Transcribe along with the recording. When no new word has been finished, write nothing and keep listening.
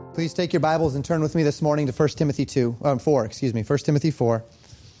Please take your Bibles and turn with me this morning to 1 Timothy 4.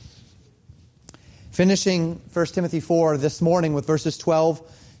 Finishing 1 Timothy 4 this morning with verses 12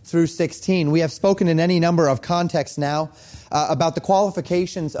 through 16. We have spoken in any number of contexts now about the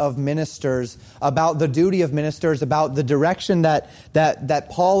qualifications of ministers, about the duty of ministers, about the direction that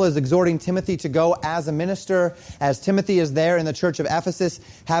Paul is exhorting Timothy to go as a minister, as Timothy is there in the church of Ephesus,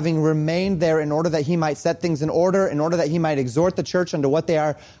 having remained there in order that he might set things in order, in order that he might exhort the church unto what they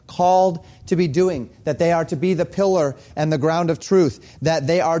are called to be doing, that they are to be the pillar and the ground of truth, that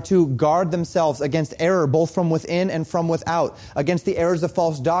they are to guard themselves against error, both from within and from without, against the errors of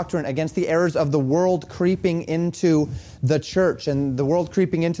false doctrine, against the errors of the world creeping into the church. And the world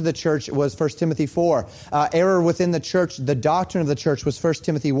creeping into the church was 1 Timothy 4. Error within the church, the doctrine of the church was 1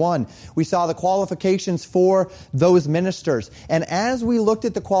 Timothy 1. We saw the qualifications for those ministers. And as we looked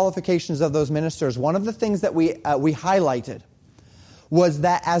at the qualifications of those ministers, one of the things that we highlighted was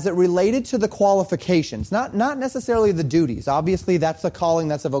that as it related to the qualifications, not necessarily the duties, obviously that's a calling,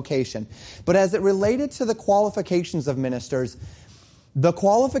 that's a vocation, but as it related to the qualifications of ministers, the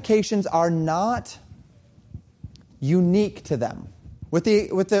qualifications are not unique to them. With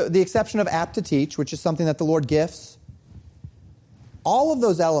the exception of apt to teach, which is something that the Lord gifts, all of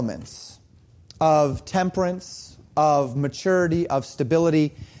those elements of temperance, of maturity, of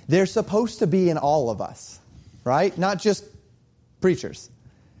stability, they're supposed to be in all of us, right? Not just preachers.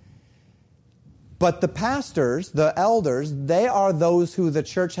 But the pastors, the elders, they are those who the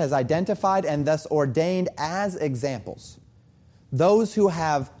church has identified and thus ordained as examples. Those who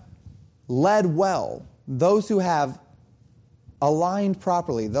have led well, those who have aligned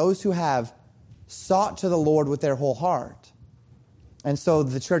properly, those who have sought to the Lord with their whole heart. And so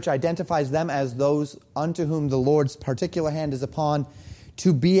the church identifies them as those unto whom the Lord's particular hand is upon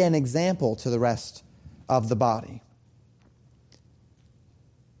to be an example to the rest of the body.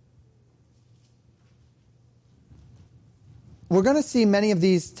 We're going to see many of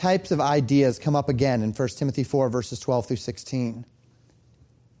these types of ideas come up again in 1 Timothy 4, verses 12 through 16.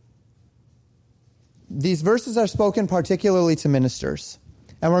 These verses are spoken particularly to ministers,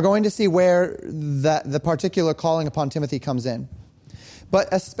 and we're going to see where the particular calling upon Timothy comes in. But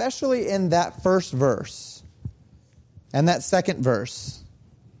especially in that first verse and that second verse,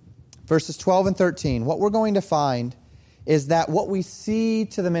 verses 12 and 13, what we're going to find is that what we see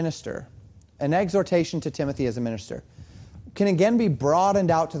to the minister, an exhortation to Timothy as a minister, can again be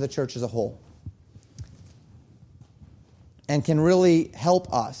broadened out to the church as a whole and can really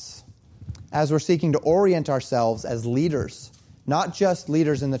help us as we're seeking to orient ourselves as leaders, not just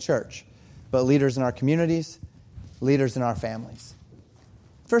leaders in the church, but leaders in our communities, leaders in our families.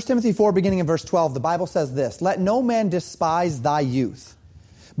 1 Timothy 4, beginning in verse 12, the Bible says this, "Let no man despise thy youth,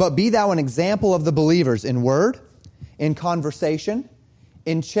 but be thou an example of the believers in word, in conversation,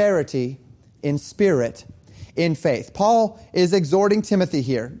 in charity, in spirit, in faith." Paul is exhorting Timothy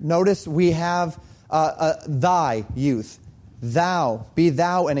here. Notice we have thy youth. Thou, be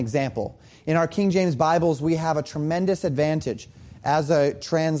thou an example. In our King James Bibles, we have a tremendous advantage as a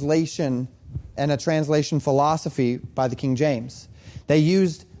translation and a translation philosophy by the King James. They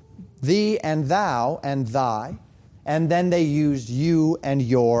used thee and thou and thy, and then they used you and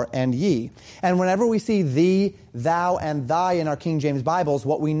your and ye. And whenever we see thee, thou, and thy in our King James Bibles,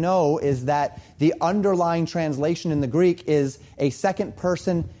 what we know is that the underlying translation in the Greek is a second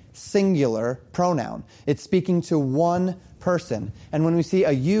person singular pronoun. It's speaking to one person. And when we see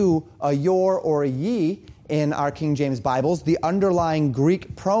a you, a your, or a ye in our King James Bibles, the underlying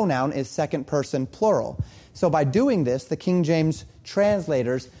Greek pronoun is second person plural. So by doing this, the King James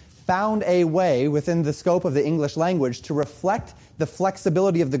translators found a way within the scope of the English language to reflect the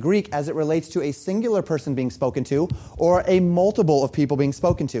flexibility of the Greek as it relates to a singular person being spoken to or a multiple of people being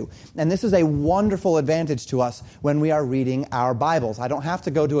spoken to. And this is a wonderful advantage to us when we are reading our Bibles. I don't have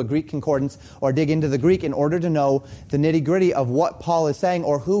to go to a Greek concordance or dig into the Greek in order to know the nitty-gritty of what Paul is saying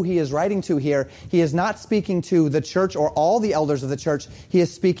or who he is writing to here. He is not speaking to the church or all the elders of the church. He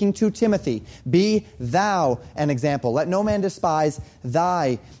is speaking to Timothy. Be thou an example. Let no man despise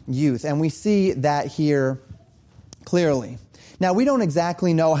thy youth. And we see that here clearly. Now, we don't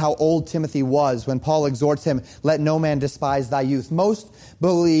exactly know how old Timothy was when Paul exhorts him, let no man despise thy youth. Most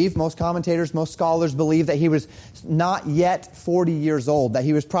commentators, most scholars believe that he was not yet 40 years old, that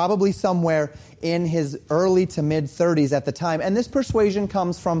he was probably somewhere in his early to mid-30s at the time. And this persuasion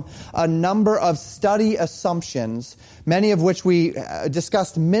comes from a number of study assumptions, many of which we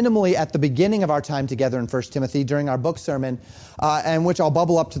discussed minimally at the beginning of our time together in 1 Timothy during our book sermon, and which I'll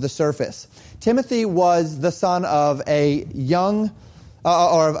bubble up to the surface. Timothy was the son of a young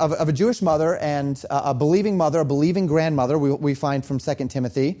of a Jewish mother and a believing mother, a believing grandmother, we find from 2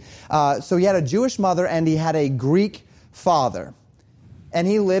 Timothy. So he had a Jewish mother and he had a Greek father. And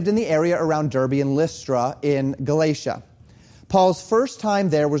he lived in the area around Derbe and Lystra in Galatia. Paul's first time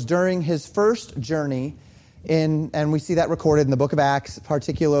there was during his first journey and we see that recorded in the book of Acts,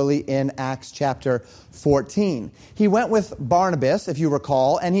 particularly in Acts chapter 14. He went with Barnabas, if you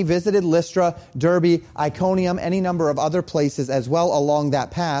recall, and he visited Lystra, Derbe, Iconium, any number of other places as well along that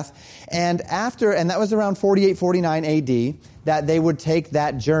path. And that was around 48, 49 AD, that they would take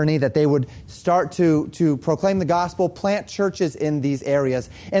that journey, that they would start to proclaim the gospel, plant churches in these areas.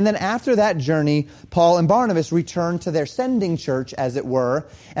 And then after that journey, Paul and Barnabas returned to their sending church, as it were,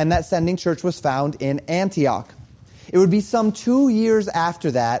 and that sending church was found in Antioch. It would be some 2 years after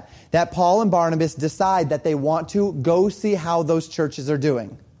that Paul and Barnabas decide that they want to go see how those churches are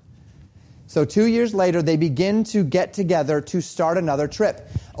doing. So 2 years later, they begin to get together to start another trip.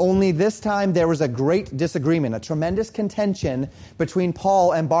 Only this time there was a great disagreement, a tremendous contention between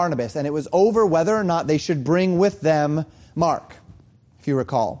Paul and Barnabas, and it was over whether or not they should bring with them Mark, if you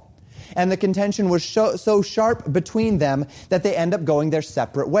recall. And the contention was so sharp between them that they end up going their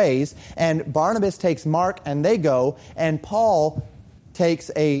separate ways. And Barnabas takes Mark and they go, and Paul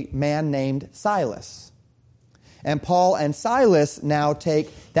takes a man named Silas. And Paul and Silas now take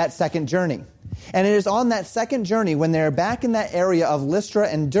that second journey. And it is on that second journey, when they're back in that area of Lystra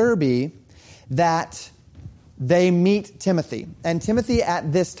and Derbe, that they meet Timothy. And Timothy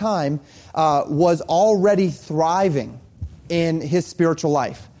at this time was already thriving in his spiritual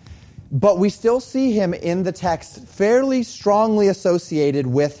life. But we still see him in the text fairly strongly associated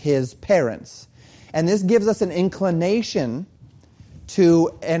with his parents. And this gives us an inclination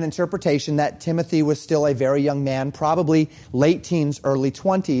to an interpretation that Timothy was still a very young man, probably late teens, early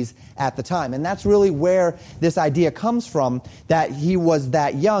 20s at the time. And that's really where this idea comes from, that he was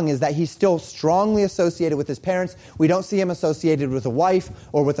that young, is that he's still strongly associated with his parents. We don't see him associated with a wife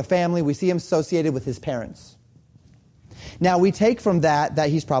or with a family. We see him associated with his parents. Now, we take from that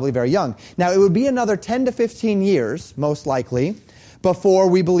he's probably very young. Now, it would be another 10 to 15 years, most likely, before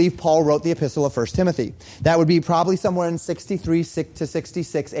we believe Paul wrote the epistle of 1 Timothy. That would be probably somewhere in 63 to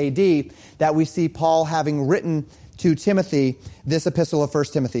 66 AD that we see Paul having written to Timothy this epistle of 1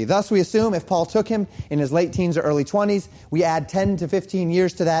 Timothy. Thus, we assume if Paul took him in his late teens or early 20s, we add 10 to 15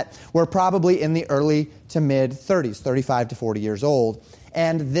 years to that, we're probably in the early to mid 30s, 35 to 40 years old.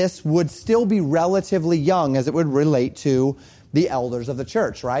 And this would still be relatively young as it would relate to the elders of the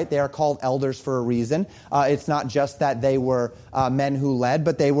church, right? They are called elders for a reason. It's not just that they were men who led,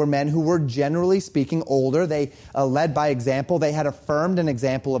 but they were men who were generally speaking older. They led by example. They had affirmed an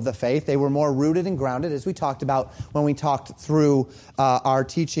example of the faith. They were more rooted and grounded, as we talked about when we talked through our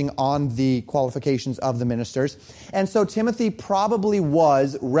teaching on the qualifications of the ministers. And so Timothy probably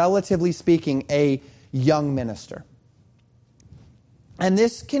was, relatively speaking, a young minister. And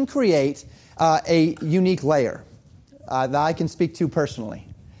this can create a unique layer that I can speak to personally.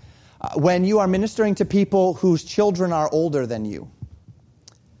 When you are ministering to people whose children are older than you,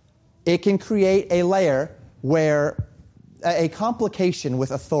 it can create a layer where a complication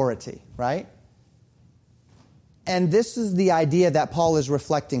with authority, right? And this is the idea that Paul is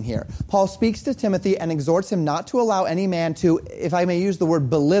reflecting here. Paul speaks to Timothy and exhorts him not to allow any man to, if I may use the word,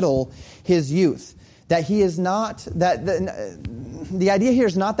 belittle his youth. That he is not, that the idea here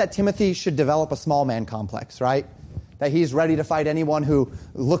is not that Timothy should develop a small man complex, right? That he's ready to fight anyone who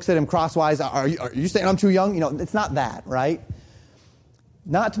looks at him crosswise. Are you saying I'm too young? You know, it's not that, right?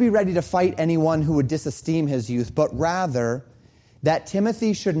 Not to be ready to fight anyone who would disesteem his youth, but rather that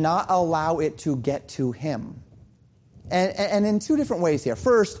Timothy should not allow it to get to him. And in two different ways here.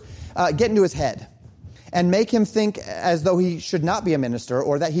 First, get into his head and make him think as though he should not be a minister,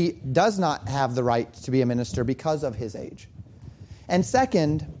 or that he does not have the right to be a minister because of his age. And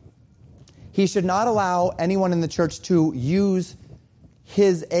second, he should not allow anyone in the church to use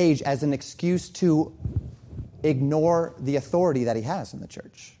his age as an excuse to ignore the authority that he has in the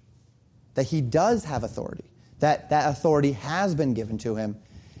church. That he does have authority, that authority has been given to him,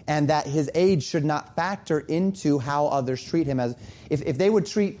 and that his age should not factor into how others treat him. As if they would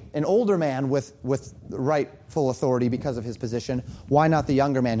treat an older man with rightful authority because of his position, why not the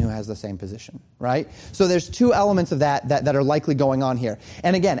younger man who has the same position, right? So there's two elements of that are likely going on here.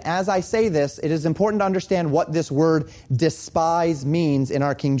 And again, as I say this, it is important to understand what this word despise means in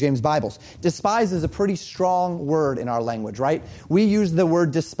our King James Bibles. Despise is a pretty strong word in our language, right? We use the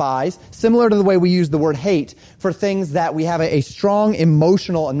word despise, similar to the way we use the word hate, for things that we have a strong a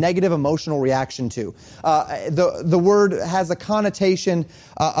negative emotional reaction to. The word has a connotation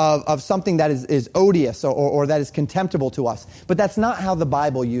of something that is odious, odious or that is contemptible to us. But that's not how the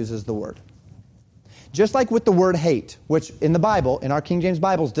Bible uses the word. Just like with the word hate, which in the Bible, in our King James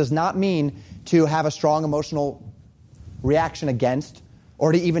Bibles, does not mean to have a strong emotional reaction against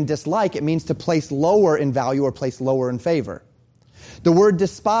or to even dislike. It means to place lower in value or place lower in favor. The word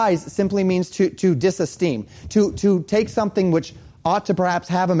despise simply means to disesteem, to take something which ought to perhaps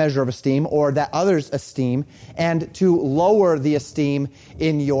have a measure of esteem or that others esteem, and to lower the esteem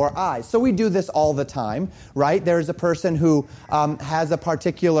in your eyes. So we do this all the time, right? There's a person who has a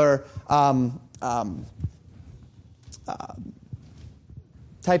particular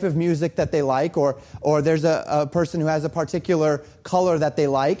type of music that they like, or there's a person who has a particular color that they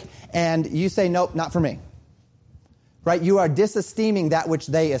like, and you say, nope, not for me. Right? You are disesteeming that which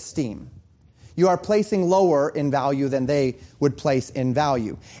they esteem. You are placing lower in value than they would place in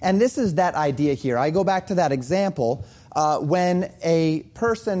value. And this is that idea here. I go back to that example when a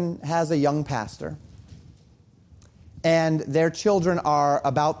person has a young pastor and their children are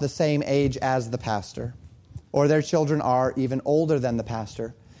about the same age as the pastor, or their children are even older than the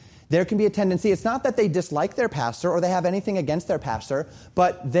pastor. There can be a tendency, it's not that they dislike their pastor or they have anything against their pastor,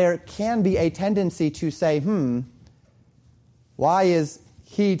 but there can be a tendency to say, why is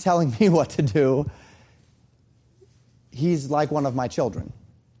he telling me what to do? He's like one of my children.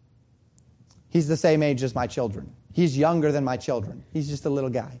 He's the same age as my children. He's younger than my children. He's just a little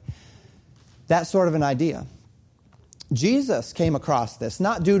guy. That sort of an idea. Jesus came across this,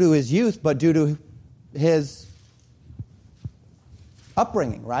 not due to his youth, but due to his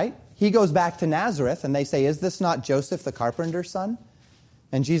upbringing, right? He goes back to Nazareth, and they say, is this not Joseph the carpenter's son?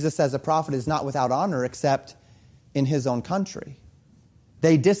 And Jesus says, a prophet is not without honor except in his own country.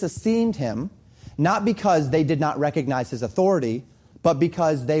 They disesteemed him, not because they did not recognize his authority, but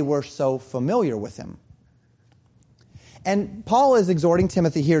because they were so familiar with him. And Paul is exhorting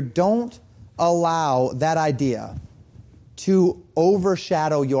Timothy here, don't allow that idea to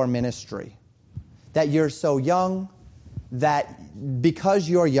overshadow your ministry. That you're so young, that because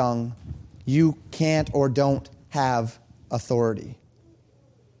you're young, you can't or don't have authority.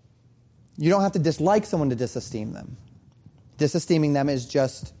 You don't have to dislike someone to disesteem them. Disesteeming them is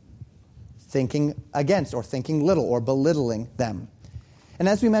just thinking against or thinking little or belittling them. And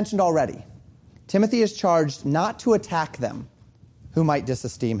as we mentioned already, Timothy is charged not to attack them who might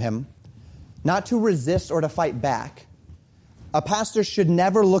disesteem him, not to resist or to fight back. A pastor should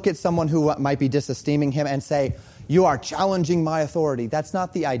never look at someone who might be disesteeming him and say, you are challenging my authority. That's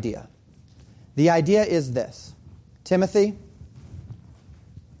not the idea. The idea is this: Timothy,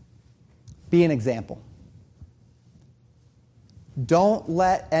 be an example. Don't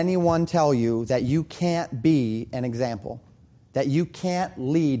let anyone tell you that you can't be an example, that you can't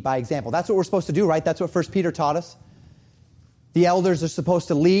lead by example. That's what we're supposed to do, right? That's what 1 Peter taught us. The elders are supposed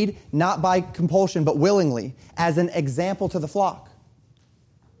to lead, not by compulsion, but willingly, as an example to the flock.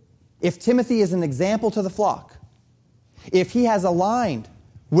 If Timothy is an example to the flock, if he has aligned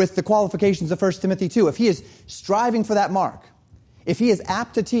with the qualifications of 1 Timothy 2, if he is striving for that mark, if he is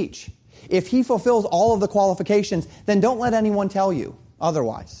apt to teach, if he fulfills all of the qualifications, then don't let anyone tell you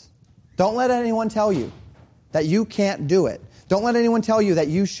otherwise. Don't let anyone tell you that you can't do it. Don't let anyone tell you that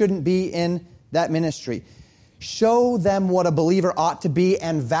you shouldn't be in that ministry. Show them what a believer ought to be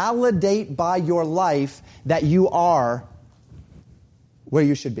and validate by your life that you are where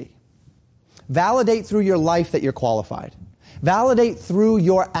you should be. Validate through your life that you're qualified. Validate through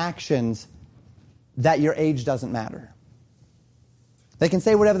your actions that your age doesn't matter. They can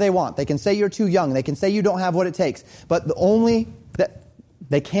say whatever they want. They can say you're too young. They can say you don't have what it takes. But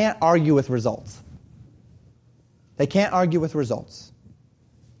they can't argue with results. They can't argue with results.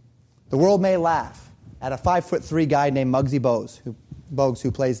 The world may laugh at a 5'3" guy named Muggsy Bogues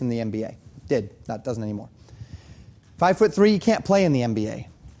who plays in the NBA. Doesn't anymore. 5'3", you can't play in the NBA.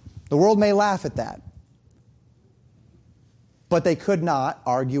 The world may laugh at that. But they could not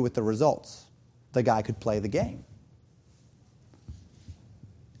argue with the results. The guy could play the game.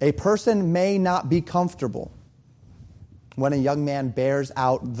 A person may not be comfortable when a young man bears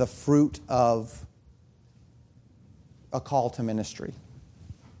out the fruit of a call to ministry.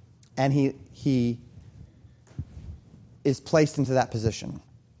 And he is placed into that position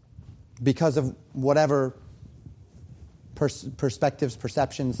because of whatever perspectives,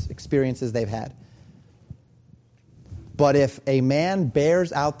 perceptions, experiences they've had. But if a man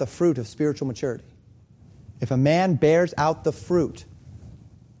bears out the fruit of spiritual maturity, if a man bears out the fruit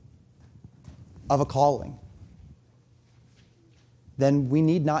of a calling, then we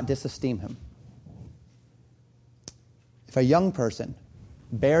need not disesteem him. If a young person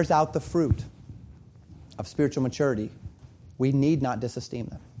bears out the fruit of spiritual maturity, we need not disesteem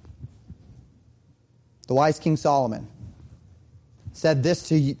them. The wise King Solomon said this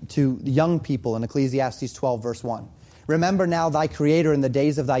to young people in Ecclesiastes 12, verse 1. Remember now thy Creator in the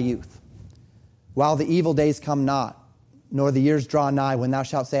days of thy youth, while the evil days come not, nor the years draw nigh, when thou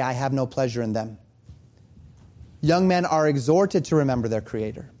shalt say, I have no pleasure in them. Young men are exhorted to remember their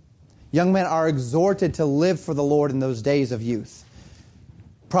Creator. Young men are exhorted to live for the Lord in those days of youth.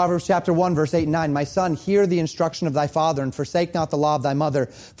 Proverbs chapter 1, verse 8 and 9. My son, hear the instruction of thy father, and forsake not the law of thy mother,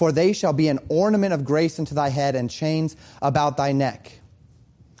 for they shall be an ornament of grace unto thy head, and chains about thy neck.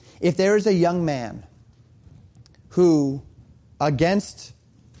 If there is a young man who, against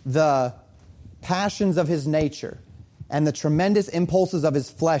the passions of his nature and the tremendous impulses of his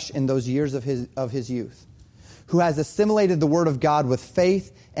flesh in those years of his youth, who has assimilated the word of God with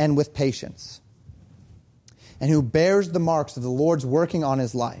faith and with patience, and who bears the marks of the Lord's working on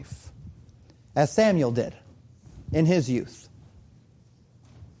his life, as Samuel did in his youth,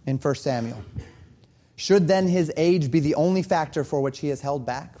 in 1 Samuel, should then his age be the only factor for which he is held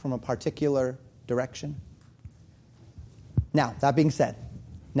back from a particular direction? Now, that being said,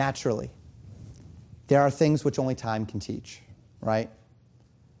 naturally, there are things which only time can teach, right?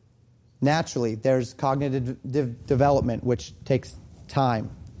 Naturally, there's cognitive development which takes time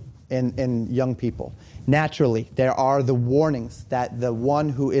in young people. Naturally, there are the warnings that the one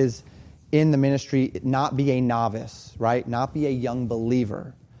who is in the ministry not be a novice, right? Not be a young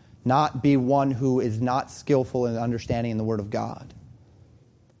believer. Not be one who is not skillful in understanding the Word of God.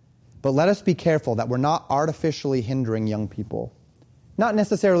 But let us be careful that we're not artificially hindering young people. Not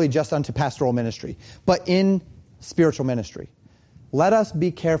necessarily just unto pastoral ministry, but in spiritual ministry. Let us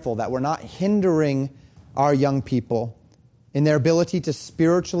be careful that we're not hindering our young people in their ability to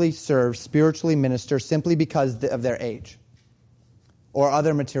spiritually serve, spiritually minister, simply because of their age or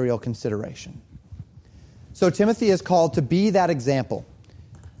other material consideration. So Timothy is called to be that example.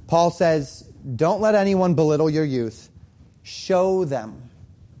 Paul says, don't let anyone belittle your youth. Show them.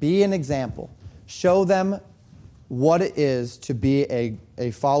 Be an example. Show them what it is to be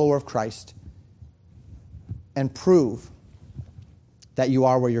a follower of Christ, and prove that you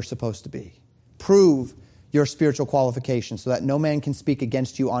are where you're supposed to be. Prove your spiritual qualifications so that no man can speak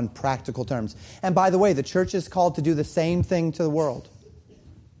against you on practical terms. And by the way, the church is called to do the same thing to the world.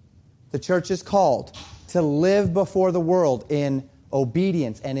 The church is called to live before the world in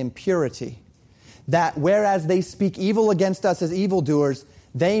obedience and in purity. That whereas they speak evil against us as evildoers,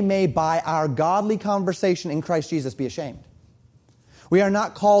 they may by our godly conversation in Christ Jesus be ashamed. We are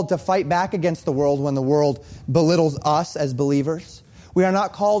not called to fight back against the world when the world belittles us as believers. We are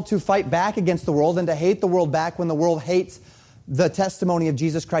not called to fight back against the world and to hate the world back when the world hates the testimony of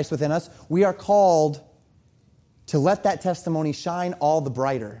Jesus Christ within us. We are called to let that testimony shine all the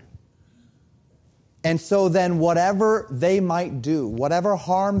brighter. And so then whatever they might do, whatever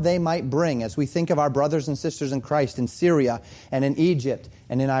harm they might bring, as we think of our brothers and sisters in Christ in Syria and in Egypt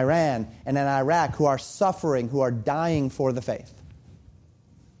and in Iran and in Iraq who are suffering, who are dying for the faith.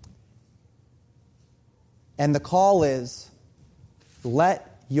 And the call is,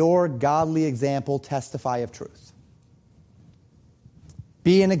 let your godly example testify of truth.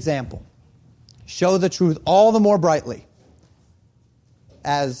 Be an example. Show the truth all the more brightly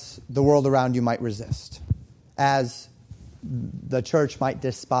as the world around you might resist, as the church might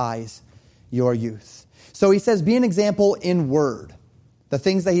despise your youth. So he says, be an example in word, the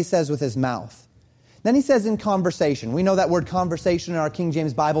things that he says with his mouth. Then he says in conversation. We know that word conversation in our King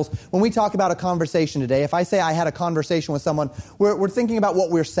James Bibles. When we talk about a conversation today, if I say I had a conversation with someone, we're thinking about what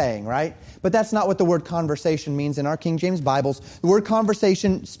we're saying, right? But that's not what the word conversation means in our King James Bibles. The word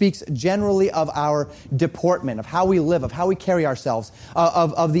conversation speaks generally of our deportment, of how we live, of how we carry ourselves,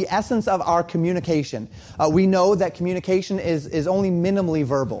 of the essence of our communication. We know that communication is only minimally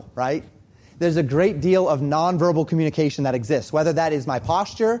verbal, right? There's a great deal of nonverbal communication that exists, whether that is my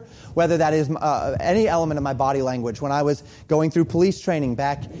posture, whether that is any element of my body language. When I was going through police training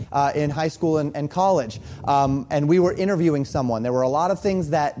back in high school and college, and we were interviewing someone, there were a lot of things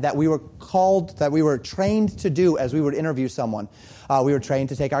that we were trained to do as we would interview someone. We were trained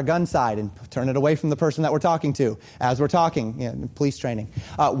to take our gun side and turn it away from the person that we're talking to as we're talking, police training.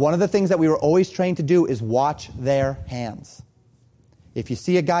 One of the things that we were always trained to do is watch their hands. If you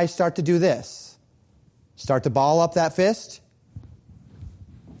see a guy start to do this, start to ball up that fist,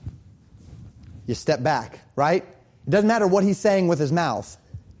 you step back, right? It doesn't matter what he's saying with his mouth.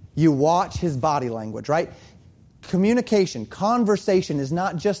 You watch his body language, right? Communication, conversation is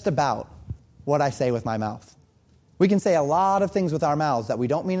not just about what I say with my mouth. We can say a lot of things with our mouths that we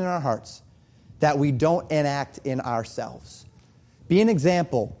don't mean in our hearts, that we don't enact in ourselves. Be an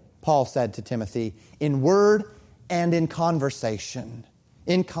example, Paul said to Timothy, in word and in conversation,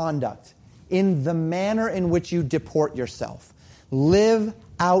 in conduct, in the manner in which you deport yourself. Live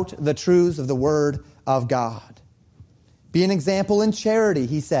out the truths of the Word of God. Be an example in charity,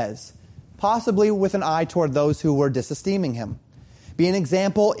 he says, possibly with an eye toward those who were disesteeming him. Be an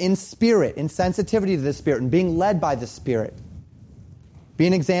example in spirit, in sensitivity to the Spirit, and being led by the Spirit. Be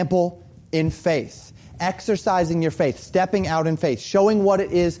an example in faith, exercising your faith, stepping out in faith, showing what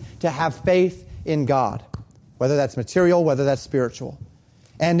it is to have faith in God, whether that's material, whether that's spiritual.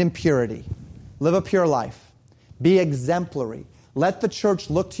 And in purity. Live a pure life. Be exemplary. Let the church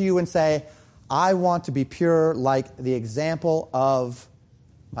look to you and say, I want to be pure like the example of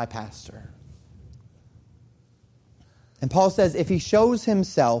my pastor. And Paul says if he shows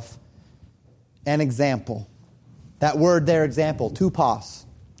himself an example, that word there, example, tupos,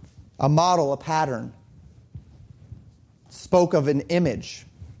 a model, a pattern, spoke of an image,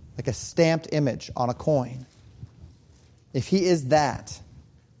 like a stamped image on a coin. If he is that,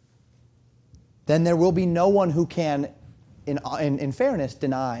 then there will be no one who can, in fairness,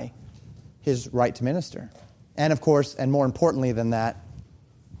 deny his right to minister. And of course, and more importantly than that,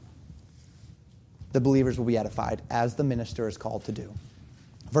 the believers will be edified, as the minister is called to do.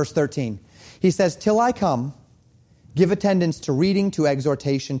 Verse 13, he says, till I come, give attendance to reading, to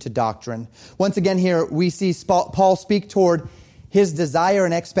exhortation, to doctrine. Once again here, we see Paul speak toward his desire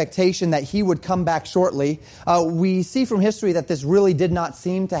and expectation that he would come back shortly. We see from history that this really did not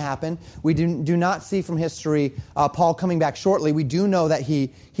seem to happen. We do not see from history Paul coming back shortly. We do know that he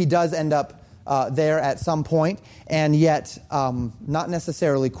does end up there at some point, and yet not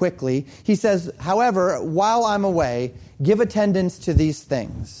necessarily quickly. He says, however, while I'm away, give attendance to these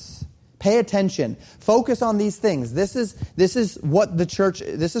things. Pay attention. Focus on these things. This is what the church,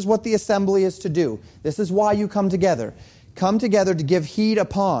 this is what the assembly is to do. This is why you come together. Come together to give heed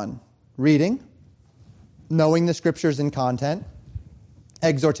upon reading, knowing the Scriptures in content,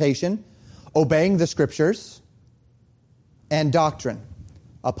 exhortation, obeying the Scriptures, and doctrine,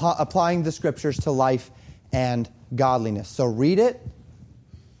 applying the Scriptures to life and godliness. So read it,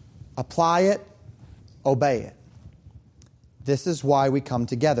 apply it, obey it. This is why we come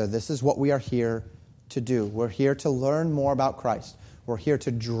together. This is what we are here to do. We're here to learn more about Christ. We're here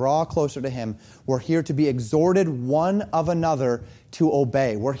to draw closer to Him. We're here to be exhorted one of another to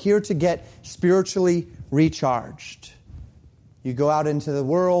obey. We're here to get spiritually recharged. You go out into the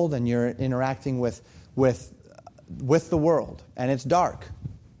world and you're interacting with the world, and it's dark.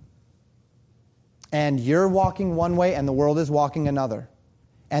 And you're walking one way and the world is walking another.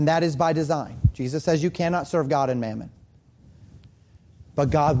 And that is by design. Jesus says you cannot serve God and mammon.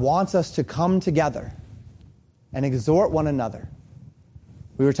 But God wants us to come together and exhort one another.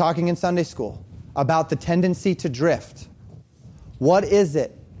 We were talking in Sunday school about the tendency to drift. What is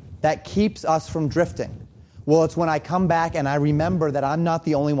it that keeps us from drifting? Well, it's when I come back and I remember that I'm not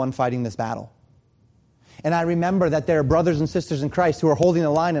the only one fighting this battle. And I remember that there are brothers and sisters in Christ who are holding the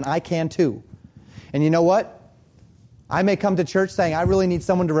line, and I can too. And you know what? I may come to church saying, I really need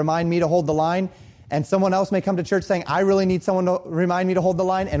someone to remind me to hold the line. And someone else may come to church saying, I really need someone to remind me to hold the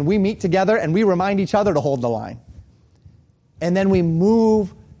line. And we meet together and we remind each other to hold the line. And then we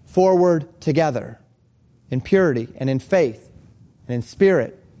move forward together in purity and in faith and in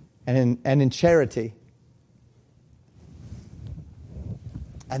spirit and in charity.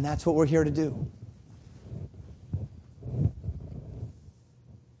 And that's what we're here to do.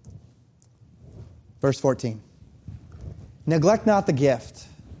 Verse 14. Neglect not the gift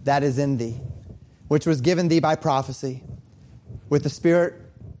that is in thee, which was given thee by prophecy, with the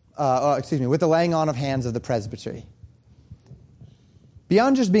with the laying on of hands of the presbytery.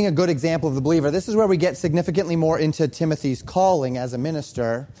 Beyond just being a good example of the believer, this is where we get significantly more into Timothy's calling as a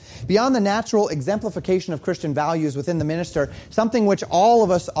minister. Beyond the natural exemplification of Christian values within the minister, something which all of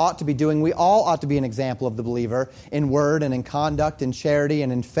us ought to be doing, we all ought to be an example of the believer in word and in conduct, in charity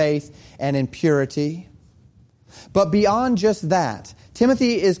and in faith and in purity. But beyond just that,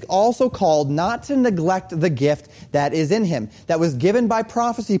 Timothy is also called not to neglect the gift that is in him, that was given by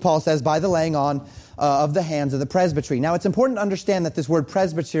prophecy, Paul says, by the laying on of the hands of the presbytery. Now, it's important to understand that this word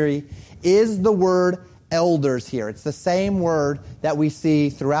presbytery is the word elders here. It's the same word that we see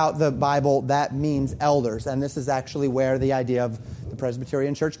throughout the Bible that means elders. And this is actually where the idea of the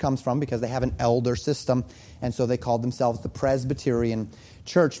Presbyterian church comes from, because they have an elder system. And so they called themselves the Presbyterian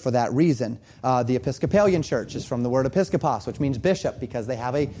church for that reason. The Episcopalian church is from the word episkopos, which means bishop, because they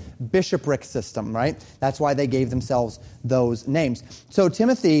have a bishopric system, right? That's why they gave themselves those names. So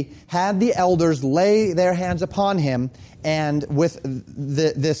Timothy had the elders lay their hands upon him, and with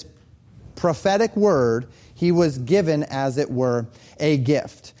this prophetic word, he was given, as it were, a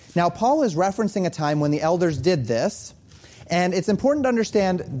gift. Now, Paul is referencing a time when the elders did this, And it's important to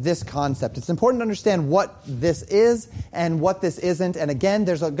understand this concept. It's important to understand what this is and what this isn't. And again,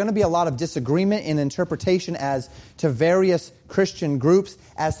 there's going to be a lot of disagreement in interpretation as to various Christian groups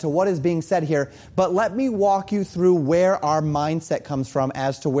as to what is being said here. But let me walk you through where our mindset comes from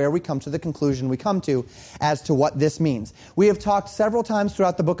as to where we come to the conclusion we come to as to what this means. We have talked several times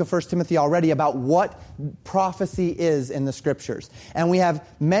throughout the book of 1 Timothy already about what prophecy is in the Scriptures. And we have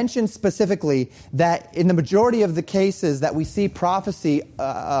mentioned specifically that in the majority of the cases that we see prophecy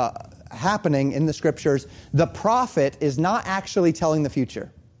happening in the Scriptures, the prophet is not actually telling the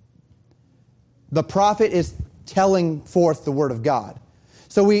future. The prophet is telling forth the word of God.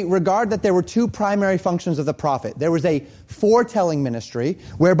 So we regard that there were two primary functions of the prophet. There was a foretelling ministry,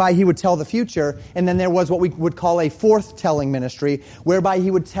 whereby he would tell the future, and then there was what we would call a forthtelling ministry, whereby he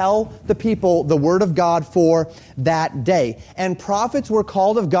would tell the people the word of God for that day. And prophets were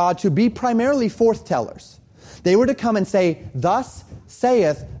called of God to be primarily forthtellers. They were to come and say, "Thus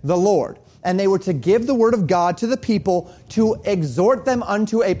saith the Lord." And they were to give the word of God to the people to exhort them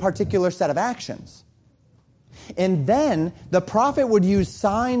unto a particular set of actions. And then the prophet would use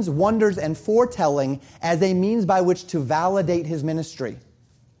signs, wonders, and foretelling as a means by which to validate his ministry.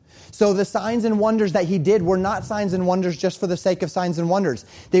 So the signs and wonders that he did were not signs and wonders just for the sake of signs and wonders.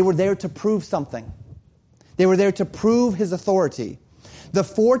 They were there to prove something. They were there to prove his authority. The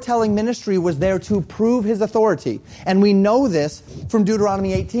foretelling ministry was there to prove his authority. And we know this from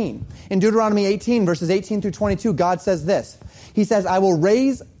Deuteronomy 18. In Deuteronomy 18, verses 18 through 22, God says this. He says, "I will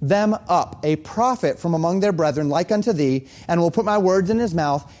raise them up a prophet from among their brethren like unto thee, and will put my words in his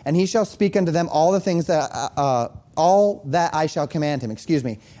mouth, and he shall speak unto them all the things that all that I shall command him."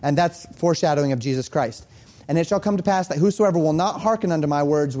 And that's foreshadowing of Jesus Christ. "And it shall come to pass that whosoever will not hearken unto my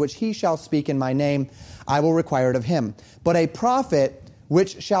words, which he shall speak in my name, I will require it of him. But a prophet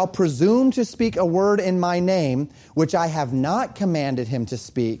which shall presume to speak a word in my name, which I have not commanded him to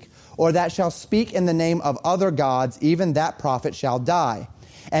speak, or that shall speak in the name of other gods, even that prophet shall die.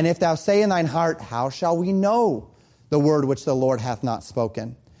 And if thou say in thine heart, how shall we know the word which the Lord hath not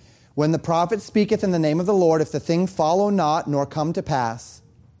spoken? When the prophet speaketh in the name of the Lord, if the thing follow not, nor come to pass,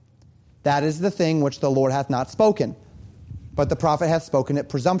 that is the thing which the Lord hath not spoken. But the prophet hath spoken it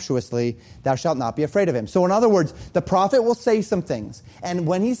presumptuously, thou shalt not be afraid of him." So in other words, the prophet will say some things. And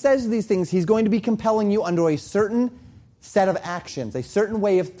when he says these things, he's going to be compelling you under a certain set of actions, a certain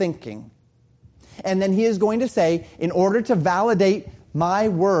way of thinking. And then he is going to say, in order to validate my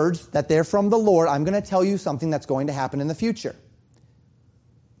words, that they're from the Lord, I'm going to tell you something that's going to happen in the future.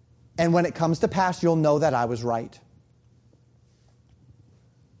 And when it comes to pass, you'll know that I was right.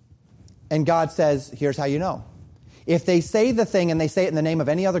 And God says, here's how you know. If they say the thing and they say it in the name of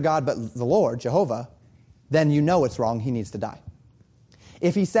any other God but the Lord, Jehovah, then you know it's wrong, he needs to die.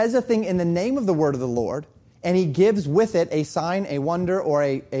 If he says a thing in the name of the word of the Lord, and he gives with it a sign, a wonder, or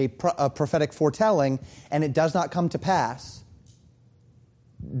a prophetic foretelling, and it does not come to pass,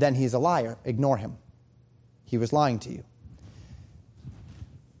 then he's a liar. Ignore him. He was lying to you.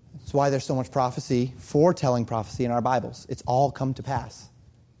 That's why there's so much prophecy, foretelling prophecy in our Bibles. It's all come to pass.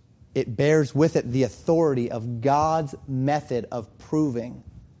 It bears with it the authority of God's method of proving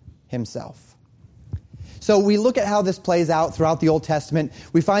himself. So we look at how this plays out throughout the Old Testament.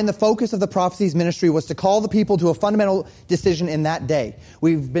 We find the focus of the prophecy's ministry was to call the people to a fundamental decision in that day.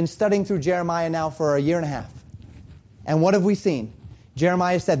 We've been studying through Jeremiah now for a year and a half. And what have we seen?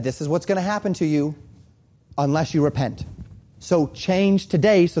 Jeremiah said, this is what's going to happen to you unless you repent. So change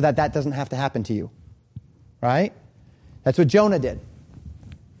today so that that doesn't have to happen to you. Right? That's what Jonah did.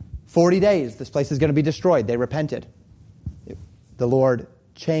 40 days, this place is going to be destroyed. They repented. The Lord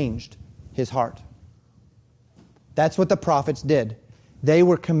changed his heart. That's what the prophets did. They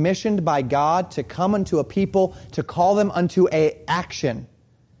were commissioned by God to come unto a people, to call them unto an action.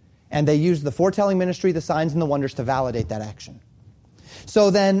 And they used the foretelling ministry, the signs and the wonders to validate that action. So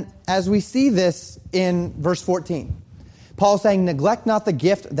then, as we see this in verse 14, Paul's saying, "Neglect not the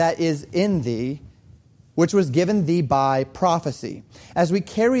gift that is in thee, which was given thee by prophecy." As we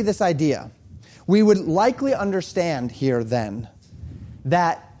carry this idea, we would likely understand here then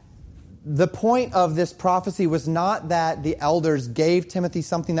that the point of this prophecy was not that the elders gave Timothy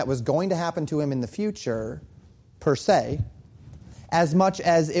something that was going to happen to him in the future, per se, as much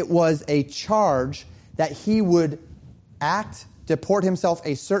as it was a charge that he would act, deport himself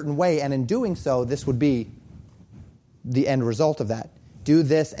a certain way, and in doing so, this would be the end result of that. Do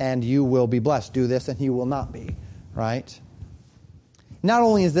this and you will be blessed. Do this and you will not be. Right? Not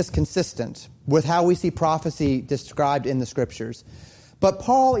only is this consistent with how we see prophecy described in the Scriptures, but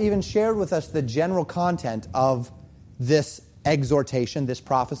Paul even shared with us the general content of this exhortation, this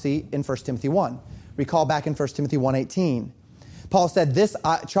prophecy in 1 Timothy 1. Recall back in 1 Timothy 1:18. Paul said, "This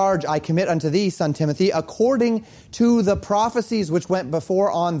charge I commit unto thee, son Timothy, according to the prophecies which went before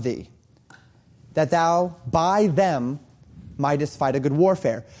on thee, that thou by them mightest fight a good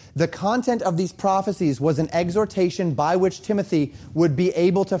warfare." The content of these prophecies was an exhortation by which Timothy would be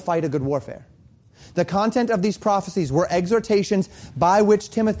able to fight a good warfare. The content of these prophecies were exhortations by which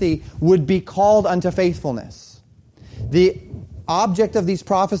Timothy would be called unto faithfulness. The object of these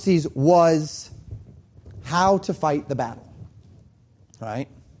prophecies was how to fight the battle. Right?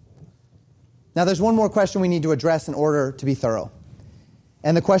 Now there's one more question we need to address in order to be thorough.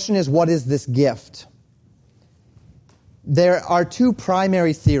 And the question is, what is this gift? There are two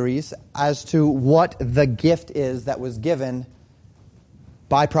primary theories as to what the gift is that was given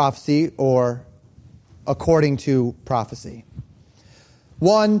by prophecy or according to prophecy.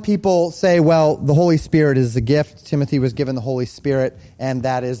 One, people say, well, the Holy Spirit is the gift. Timothy was given the Holy Spirit, and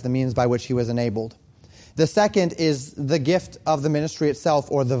that is the means by which he was enabled. The second is the gift of the ministry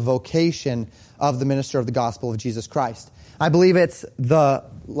itself, or the vocation of the minister of the gospel of Jesus Christ. I believe it's the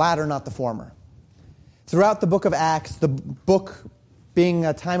latter, not the former. Throughout the book of Acts, the book being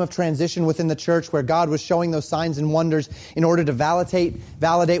a time of transition within the church where God was showing those signs and wonders in order to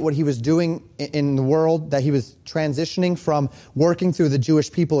validate what he was doing in the world, that he was transitioning from working through the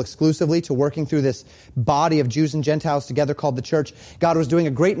Jewish people exclusively to working through this body of Jews and Gentiles together called the church. God was doing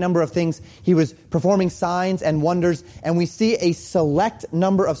a great number of things. He was performing signs and wonders, and we see a select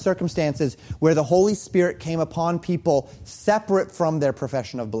number of circumstances where the Holy Spirit came upon people separate from their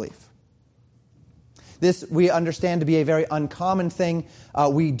profession of belief. This we understand to be a very uncommon thing.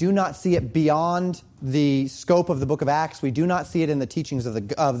 We do not see it beyond the scope of the book of Acts. We do not see it in the teachings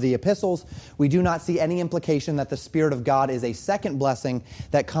of the epistles. We do not see any implication that the Spirit of God is a second blessing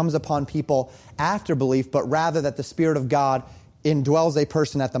that comes upon people after belief, but rather that the Spirit of God indwells a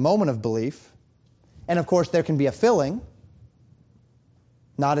person at the moment of belief. And of course, there can be a filling,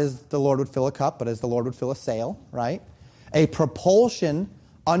 not as the Lord would fill a cup, but as the Lord would fill a sail, right? A propulsion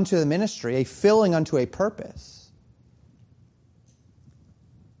unto the ministry, a filling unto a purpose.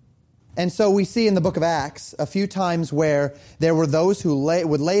 And so we see in the book of Acts a few times where there were those who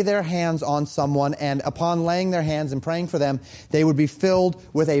would lay their hands on someone, and upon laying their hands and praying for them, they would be filled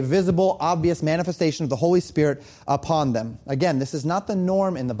with a visible, obvious manifestation of the Holy Spirit upon them. Again, this is not the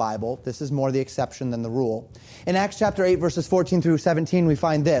norm in the Bible. This is more the exception than the rule. In Acts chapter 8, verses 14 through 17, we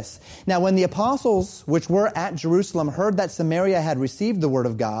find this. Now, when the apostles which were at Jerusalem heard that Samaria had received the word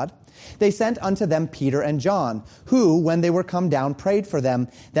of God, they sent unto them Peter and John, who, when they were come down, prayed for them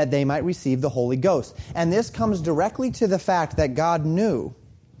that they might receive the Holy Ghost. And this comes directly to the fact that God knew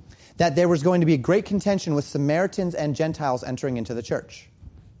that there was going to be a great contention with Samaritans and Gentiles entering into the church.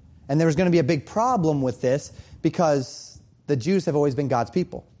 And there was going to be a big problem with this because the Jews have always been God's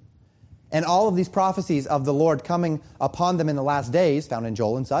people. And all of these prophecies of the Lord coming upon them in the last days, found in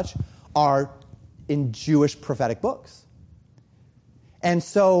Joel and such, are in Jewish prophetic books. And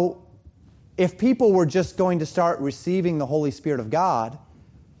so, if people were just going to start receiving the Holy Spirit of God,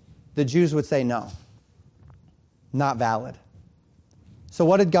 the Jews would say no, not valid. So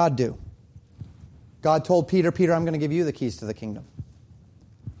what did God do? God told Peter, Peter, I'm going to give you the keys to the kingdom.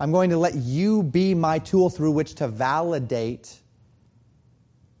 I'm going to let you be my tool through which to validate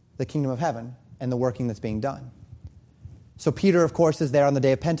the kingdom of heaven and the working that's being done. So Peter, of course, is there on the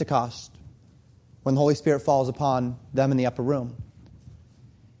day of Pentecost when the Holy Spirit falls upon them in the upper room.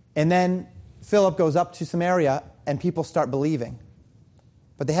 And then Philip goes up to Samaria and people start believing.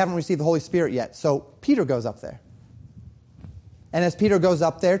 But they haven't received the Holy Spirit yet. So Peter goes up there. And as Peter goes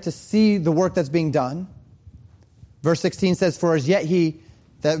up there to see the work that's being done, verse 16 says, for as yet he,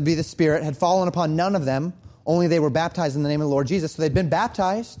 that would be the Spirit, had fallen upon none of them, only they were baptized in the name of the Lord Jesus. So they'd been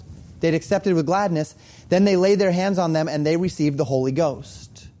baptized, they'd accepted with gladness. Then they laid their hands on them and they received the Holy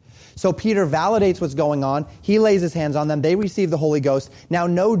Ghost. So Peter validates what's going on. He lays his hands on them. They receive the Holy Ghost. Now,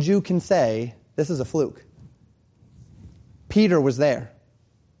 no Jew can say, this is a fluke. Peter was there.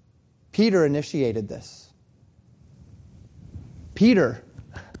 Peter initiated this. Peter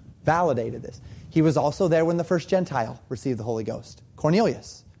validated this. He was also there when the first Gentile received the Holy Ghost,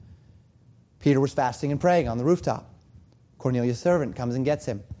 Cornelius. Peter was fasting and praying on the rooftop. Cornelius' servant comes and gets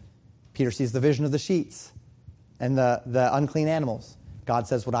him. Peter sees the vision of the sheets and the unclean animals. God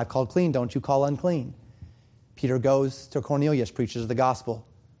says, what I've called clean, don't you call unclean. Peter goes to Cornelius, preaches the gospel.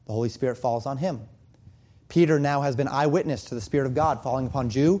 The Holy Spirit falls on him. Peter now has been eyewitness to the Spirit of God falling upon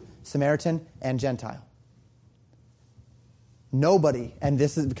Jew, Samaritan, and Gentile. Nobody, and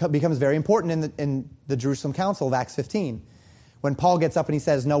this becomes very important in the Jerusalem Council of Acts 15, when Paul gets up and he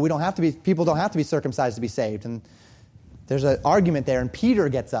says, no, people don't have to be circumcised to be saved. And there's an argument there, and Peter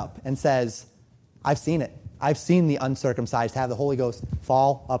gets up and says, I've seen it. I've seen the uncircumcised have the Holy Ghost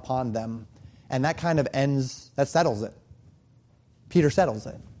fall upon them. And that kind of that settles it. Peter settles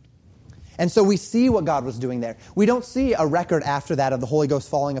it. And so we see what God was doing there. We don't see a record after that of the Holy Ghost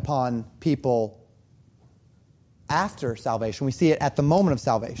falling upon people after salvation. We see it at the moment of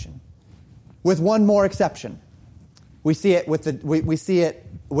salvation. With one more exception. We see it with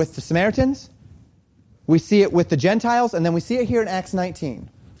the Samaritans, we see it with the Gentiles, and then we see it here in Acts 19.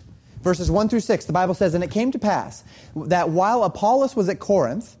 Verses 1 through 6, the Bible says, "And it came to pass that while Apollos was at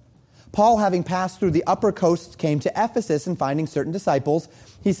Corinth, Paul, having passed through the upper coast, came to Ephesus, and finding certain disciples,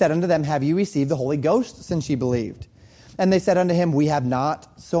 he said unto them, Have ye received the Holy Ghost since ye believed? And they said unto him, We have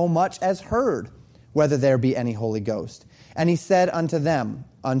not so much as heard whether there be any Holy Ghost. And he said unto them,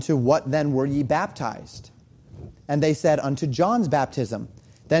 Unto what then were ye baptized? And they said, Unto John's baptism.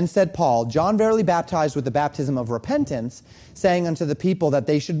 Then said Paul, John verily baptized with the baptism of repentance, saying unto the people that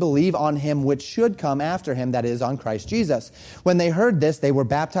they should believe on him which should come after him, that is, on Christ Jesus. When they heard this, they were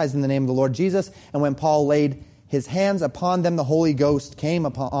baptized in the name of the Lord Jesus. And when Paul laid his hands upon them, the Holy Ghost came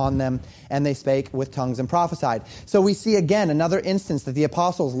upon them, and they spake with tongues and prophesied." So we see again another instance that the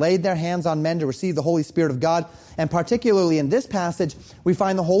apostles laid their hands on men to receive the Holy Spirit of God. And particularly in this passage, we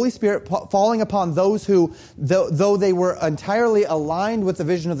find the Holy Spirit falling upon those who, though they were entirely aligned with the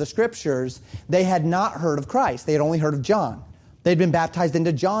vision of the Scriptures, they had not heard of Christ. They had only heard of John. They'd been baptized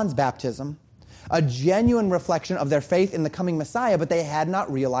into John's baptism, a genuine reflection of their faith in the coming Messiah, but they had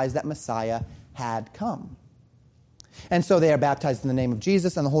not realized that Messiah had come. And so they are baptized in the name of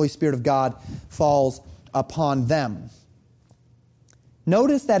Jesus, and the Holy Spirit of God falls upon them.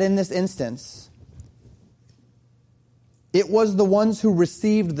 Notice that in this instance, it was the ones who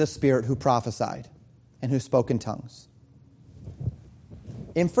received the Spirit who prophesied and who spoke in tongues.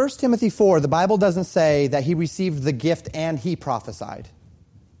 In 1 Timothy 4, the Bible doesn't say that he received the gift and he prophesied.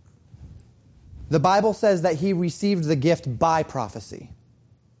 The Bible says that he received the gift by prophecy.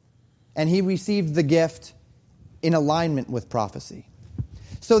 And he received the gift in alignment with prophecy.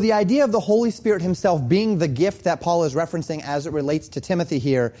 So the idea of the Holy Spirit himself being the gift that Paul is referencing as it relates to Timothy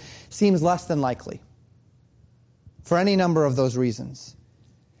here seems less than likely, for any number of those reasons.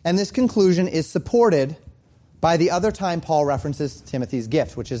 And this conclusion is supported by the other time Paul references Timothy's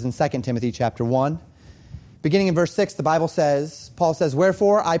gift, which is in 2 Timothy chapter 1. Beginning in verse 6, the Bible says, Paul says,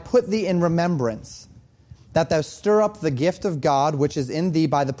 "Wherefore I put thee in remembrance, that thou stir up the gift of God which is in thee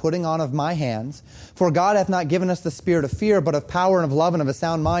by the putting on of my hands. For God hath not given us the spirit of fear, but of power and of love and of a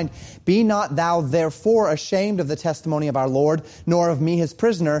sound mind. Be not thou therefore ashamed of the testimony of our Lord, nor of me his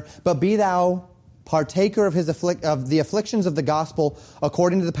prisoner, but be thou partaker of of the afflictions of the gospel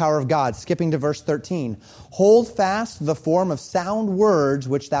according to the power of God." Skipping to verse 13. "Hold fast the form of sound words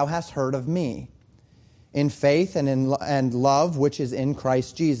which thou hast heard of me, in faith and love which is in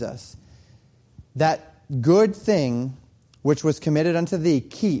Christ Jesus. That good thing which was committed unto thee,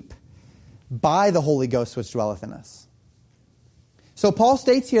 keep by the Holy Ghost which dwelleth in us." So Paul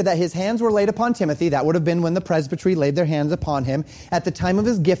states here that his hands were laid upon Timothy. That would have been when the presbytery laid their hands upon him at the time of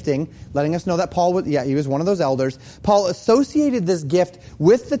his gifting, letting us know that he was one of those elders. Paul associated this gift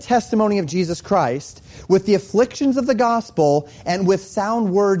with the testimony of Jesus Christ, with the afflictions of the gospel, and with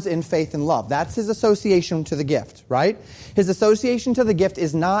sound words in faith and love. That's his association to the gift, right? His association to the gift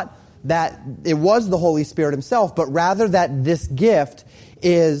is not that it was the Holy Spirit himself, but rather that this gift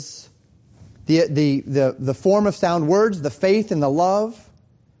is the form of sound words, the faith and the love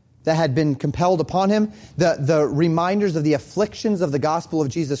that had been compelled upon him, the reminders of the afflictions of the gospel of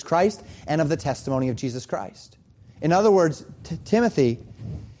Jesus Christ and of the testimony of Jesus Christ. In other words, Timothy,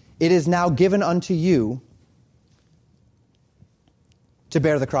 it is now given unto you to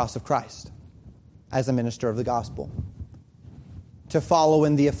bear the cross of Christ as a minister of the gospel, to follow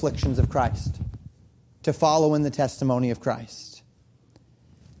in the afflictions of Christ, to follow in the testimony of Christ.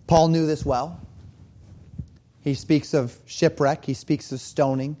 Paul knew this well. He speaks of shipwreck. He speaks of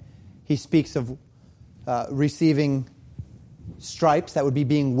stoning. He speaks of receiving stripes, that would be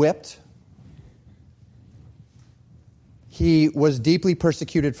being whipped. He was deeply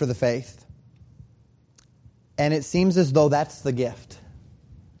persecuted for the faith. And it seems as though that's the gift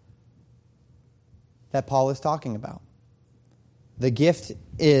that Paul is talking about. The gift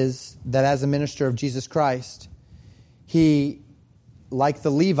is that as a minister of Jesus Christ, he, like the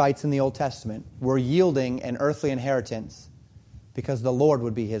Levites in the Old Testament, were yielding an earthly inheritance because the Lord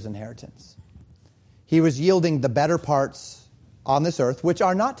would be his inheritance. He was yielding the better parts on this earth, which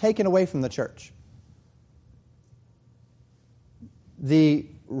are not taken away from the church. The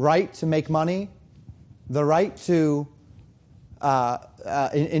right to make money, the right to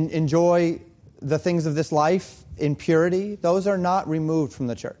enjoy the things of this life in purity, those are not removed from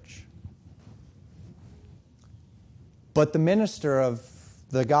the church. But the minister of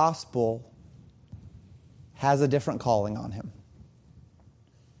the gospel has a different calling on him,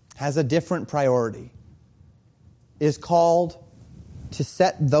 has a different priority, is called to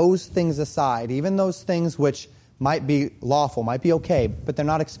set those things aside, even those things which might be lawful, might be okay, but they're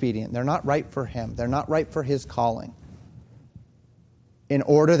not expedient. They're not right for him. They're not right for his calling, in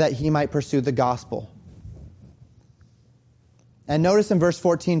order that he might pursue the gospel. And notice in verse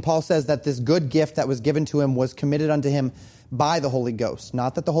 14, Paul says that this good gift that was given to him was committed unto him by the Holy Ghost.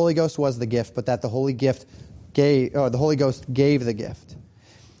 Not that the Holy Ghost was the gift, but that the Holy Ghost gave the gift.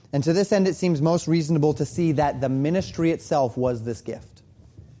 And to this end, it seems most reasonable to see that the ministry itself was this gift.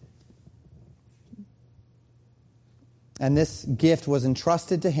 And this gift was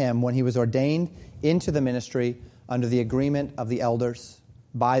entrusted to him when he was ordained into the ministry under the agreement of the elders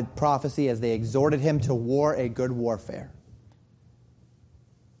by prophecy as they exhorted him to war a good warfare.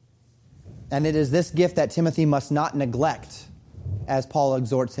 And it is this gift that Timothy must not neglect, as Paul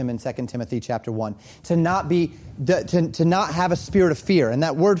exhorts him in 2 Timothy chapter 1, to not have a spirit of fear. And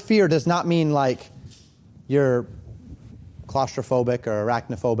that word fear does not mean like you're claustrophobic or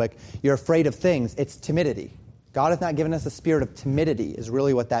arachnophobic. You're afraid of things. It's timidity. God has not given us a spirit of timidity, is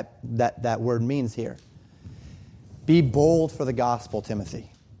really what that word means here. Be bold for the gospel, Timothy.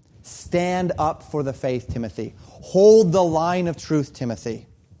 Stand up for the faith, Timothy. Hold the line of truth, Timothy.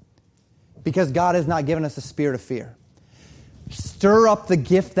 Because God has not given us a spirit of fear. Stir up the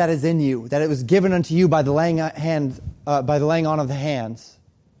gift that is in you, that it was given unto you by the laying on of the hands.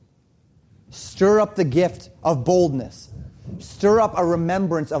 Stir up the gift of boldness. Stir up a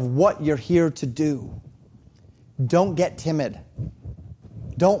remembrance of what you're here to do. Don't get timid.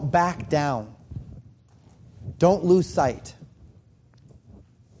 Don't back down. Don't lose sight.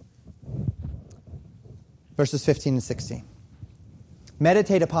 Verses 15 and 16.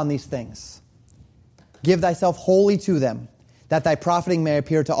 Meditate upon these things. Give thyself wholly to them, that thy profiting may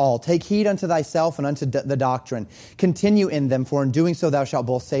appear to all. Take heed unto thyself and unto the doctrine. Continue in them, for in doing so thou shalt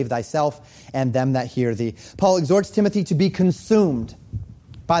both save thyself and them that hear thee. Paul exhorts Timothy to be consumed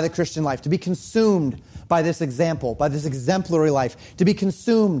by the Christian life, to be consumed by this example, by this exemplary life, to be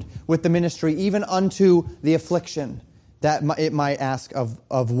consumed with the ministry, even unto the affliction that it might ask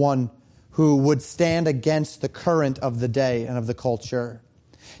of one who would stand against the current of the day and of the culture.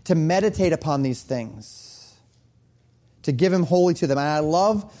 To meditate upon these things, to give him wholly to them. And I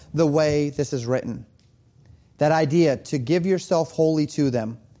love the way this is written. That idea, to give yourself wholly to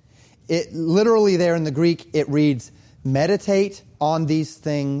them. It literally there in the Greek, it reads, meditate on these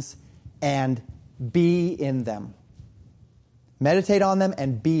things and be in them. Meditate on them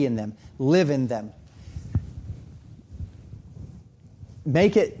and be in them. Live in them.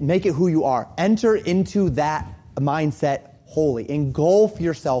 Make it who you are. Enter into that mindset wholly. Engulf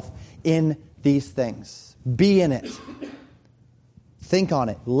yourself in these things. Be in it. Think on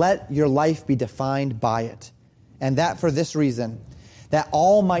it. Let your life be defined by it. And that for this reason, that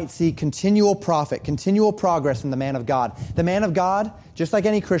all might see continual profit, continual progress in the man of God. The man of God, just like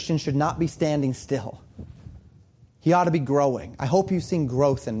any Christian, should not be standing still. He ought to be growing. I hope you've seen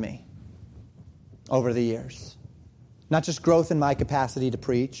growth in me over the years. Not just growth in my capacity to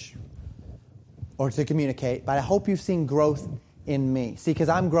preach or to communicate, but I hope you've seen growth in me. See, because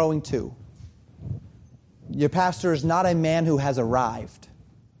I'm growing too. Your pastor is not a man who has arrived.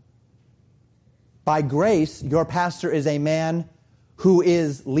 By grace, your pastor is a man who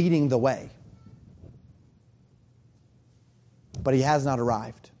is leading the way. But he has not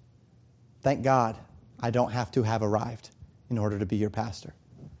arrived. Thank God I don't have to have arrived in order to be your pastor.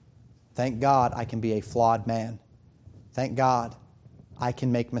 Thank God I can be a flawed man. Thank God I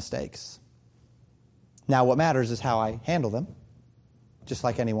can make mistakes. Now what matters is how I handle them, just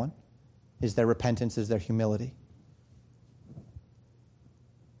like anyone. Is there repentance? Is there humility?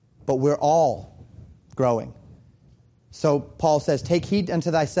 But we're all growing. So Paul says, take heed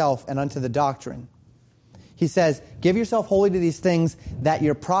unto thyself and unto the doctrine. He says, give yourself wholly to these things that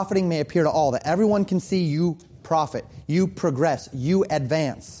your profiting may appear to all, that everyone can see you profit, you progress, you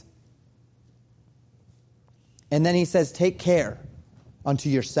advance. And then he says, take care unto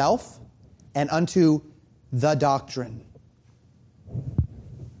yourself and unto the doctrine.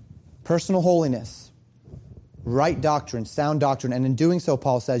 Personal holiness, right doctrine, sound doctrine. And in doing so,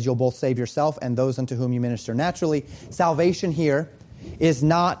 Paul says, you'll both save yourself and those unto whom you minister. Naturally, salvation here is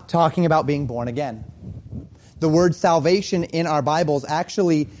not talking about being born again. The word salvation in our Bibles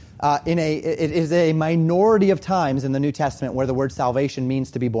actually, it is a minority of times in the New Testament where the word salvation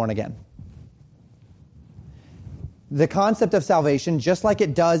means to be born again. The concept of salvation, just like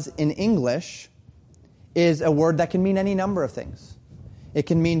it does in English, is a word that can mean any number of things. It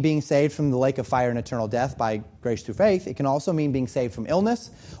can mean being saved from the lake of fire and eternal death by grace through faith. It can also mean being saved from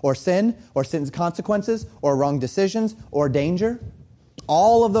illness or sin's consequences or wrong decisions or danger.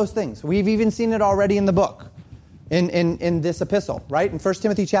 All of those things. We've even seen it already in the book, in this epistle, right? In 1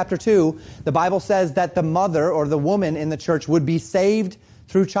 Timothy chapter 2, the Bible says that the mother or the woman in the church would be saved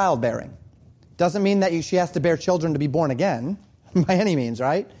through childbearing. Doesn't mean that she has to bear children to be born again, by any means,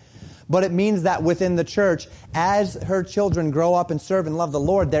 right? But it means that within the church, as her children grow up and serve and love the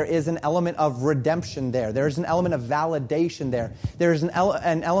Lord, there is an element of redemption there. There is an element of validation there. There is an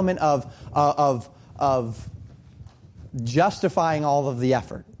element of justifying all of the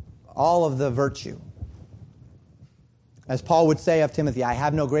effort, all of the virtue. As Paul would say of Timothy, I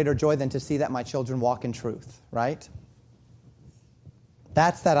have no greater joy than to see that my children walk in truth, right?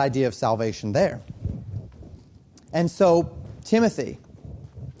 That's that idea of salvation there. And so, Timothy,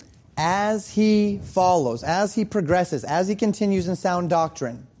 as he follows, as he progresses, as he continues in sound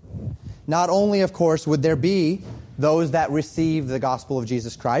doctrine, not only, of course, would there be those that receive the gospel of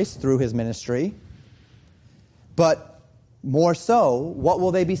Jesus Christ through his ministry, but more so, what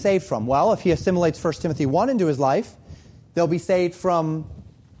will they be saved from? Well, if he assimilates 1 Timothy 1 into his life, they'll be saved from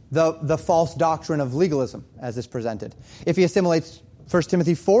the false doctrine of legalism, as is presented. If he assimilates 1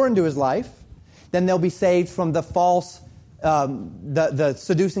 Timothy 4 into his life, then they'll be saved from the false the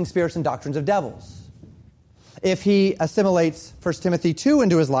seducing spirits and doctrines of devils. If he assimilates 1 Timothy 2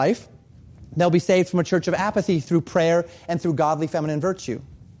 into his life, they'll be saved from a church of apathy through prayer and through godly feminine virtue.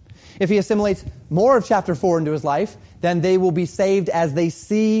 If he assimilates more of chapter 4 into his life, then they will be saved as they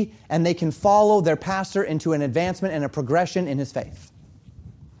see and they can follow their pastor into an advancement and a progression in his faith.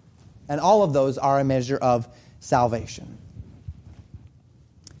 And all of those are a measure of salvation.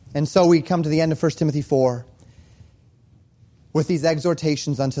 And so we come to the end of 1 Timothy 4 with these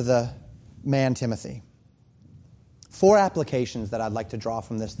exhortations unto the man Timothy. 4 applications that I'd like to draw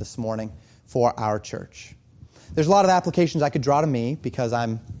from this morning for our church. There's a lot of applications I could draw to me because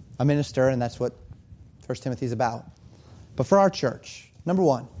I'm a minister and that's what 1 Timothy is about. But for our church, number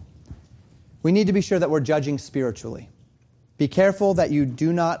 1, we need to be sure that we're judging spiritually. Be careful that you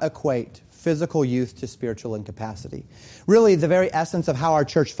do not equate physical youth to spiritual incapacity. Really, the very essence of how our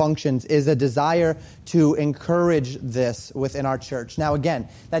church functions is a desire to encourage this within our church. Now, again,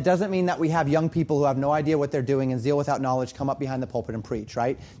 that doesn't mean that we have young people who have no idea what they're doing and zeal without knowledge come up behind the pulpit and preach,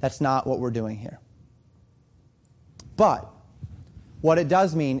 right? That's not what we're doing here. But what it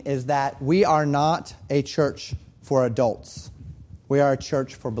does mean is that we are not a church for adults. We are a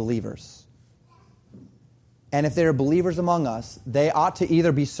church for believers. And if there are believers among us, they ought to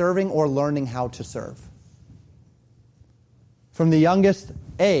either be serving or learning how to serve. From the youngest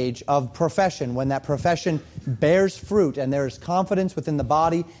age of profession, when that profession bears fruit and there is confidence within the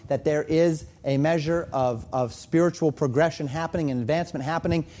body that there is a measure of spiritual progression happening and advancement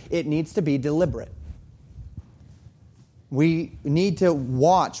happening, it needs to be deliberate. We need to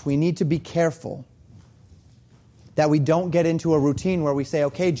watch, we need to be careful that we don't get into a routine where we say,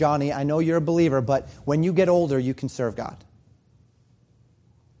 okay, Johnny, I know you're a believer, but when you get older, you can serve God.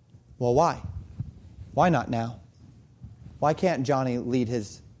 Well, why? Why not now? Why can't Johnny lead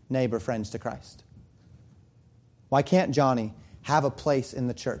his neighbor friends to Christ? Why can't Johnny have a place in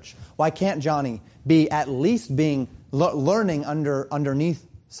the church? Why can't Johnny be at least learning underneath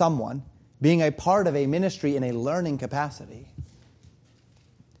someone, being a part of a ministry in a learning capacity?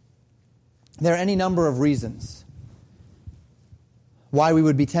 There are any number of reasons why we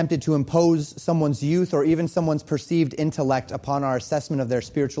would be tempted to impose someone's youth or even someone's perceived intellect upon our assessment of their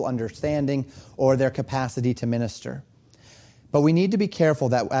spiritual understanding or their capacity to minister. But we need to be careful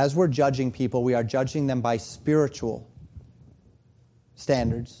that as we're judging people, we are judging them by spiritual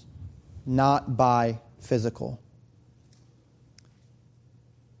standards, not by physical.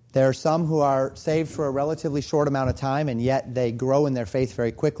 There are some who are saved for a relatively short amount of time, and yet they grow in their faith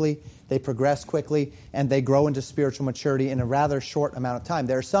very quickly, they progress quickly, and they grow into spiritual maturity in a rather short amount of time.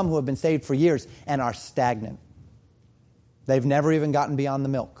 There are some who have been saved for years and are stagnant. They've never even gotten beyond the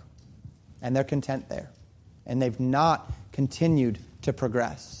milk, and they're content there. And they've not continued to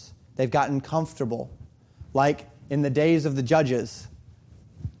progress. They've gotten comfortable, like in the days of the judges,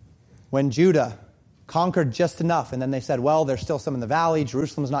 when Judah conquered just enough, and then they said, well, there's still some in the valley,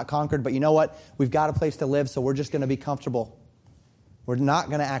 Jerusalem's not conquered, but you know what? We've got a place to live, so we're just going to be comfortable. We're not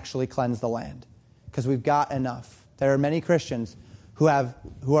going to actually cleanse the land, because we've got enough. There are many Christians who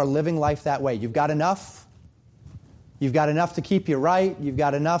are living life that way. You've got enough. You've got enough to keep you right. You've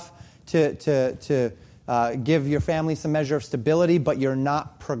got enough to give your family some measure of stability, but you're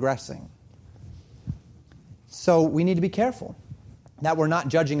not progressing. So we need to be careful that we're not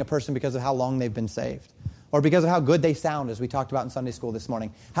judging a person because of how long they've been saved. or because of how good they sound, as we talked about in Sunday school this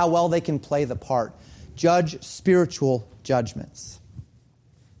morning, how well they can play the part. Judge spiritual judgments.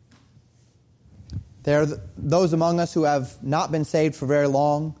 There are those among us who have not been saved for very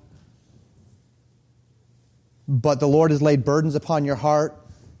long, but the Lord has laid burdens upon your heart.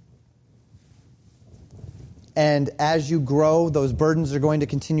 And as you grow, those burdens are going to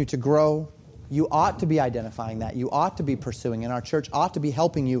continue to grow. You ought to be identifying that. You ought to be pursuing, and our church ought to be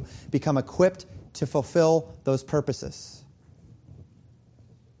helping you become equipped to fulfill those purposes.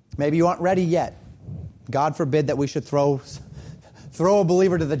 Maybe you aren't ready yet. God forbid that we should throw a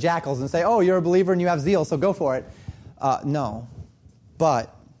believer to the jackals and say, oh, you're a believer and you have zeal, so go for it. No.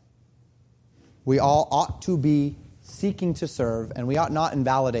 But we all ought to be seeking to serve, and we ought not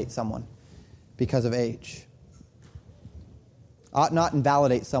invalidate someone because of age. Ought not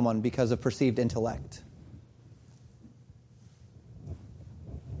invalidate someone because of perceived intellect.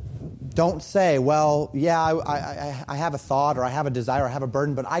 Don't say, well, yeah, I have a thought, or I have a desire, or I have a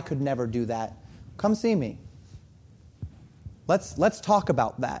burden, but I could never do that. Come see me. Let's talk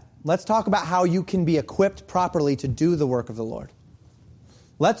about that. Let's talk about how you can be equipped properly to do the work of the Lord.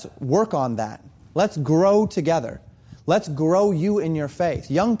 Let's work on that. Let's grow together. Let's grow you in your faith.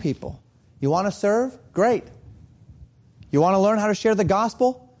 Young people, you want to serve? Great. You want to learn how to share the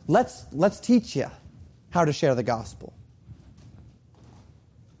gospel? Let's teach you how to share the gospel.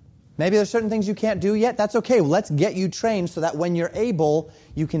 Maybe there's certain things you can't do yet. That's okay. Let's get you trained so that when you're able,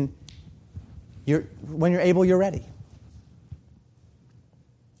 you're ready.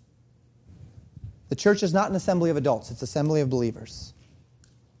 The church is not an assembly of adults. It's an assembly of believers.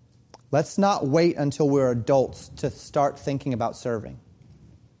 Let's not wait until we're adults to start thinking about serving.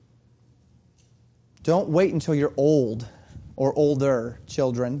 Don't wait until you're old or older,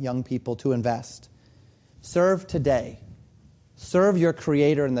 children, young people, to invest. Serve today. Serve your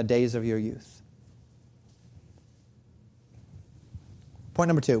Creator in the days of your youth. Point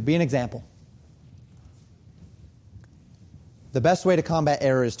number 2, be an example. The best way to combat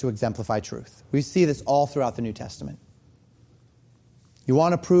error is to exemplify truth. We see this all throughout the New Testament. You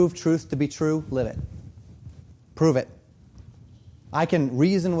want to prove truth to be true? Live it. Prove it. I can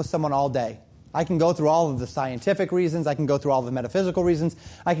reason with someone all day. I can go through all of the scientific reasons. I can go through all the metaphysical reasons.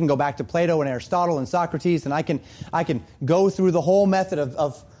 I can go back to Plato and Aristotle and Socrates, and I can go through the whole method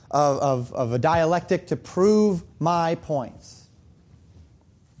of a dialectic to prove my points.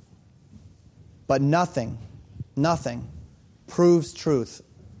 But nothing proves truth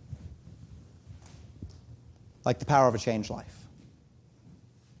like the power of a changed life.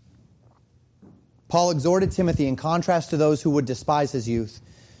 Paul exhorted Timothy, in contrast to those who would despise his youth,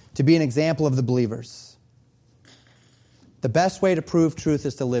 to be an example of the believers. The best way to prove truth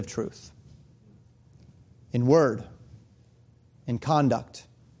is to live truth. In word, in conduct,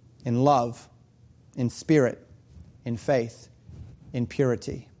 in love, in spirit, in faith, in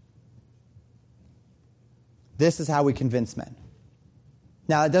purity. This is how we convince men.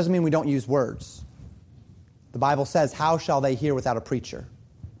 Now, it doesn't mean we don't use words. The Bible says, how shall they hear without a preacher?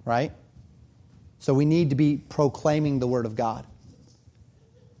 Right? So we need to be proclaiming the Word of God.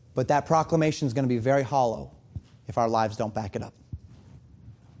 But that proclamation is going to be very hollow if our lives don't back it up.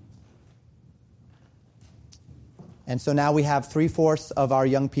 And so now we have 3/4 of our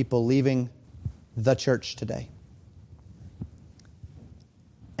young people leaving the church today.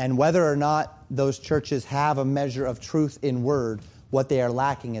 And whether or not those churches have a measure of truth in word, what they are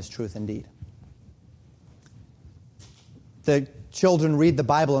lacking is truth in deed. The children read the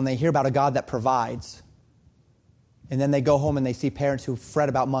Bible and they hear about a God that provides. And then they go home and they see parents who fret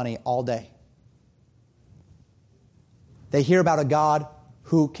about money all day. They hear about a God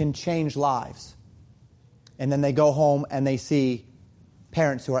who can change lives. And then they go home and they see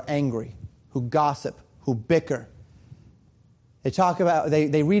parents who are angry, who gossip, who bicker.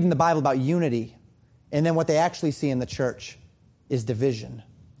 They read in the Bible about unity. And then what they actually see in the church is division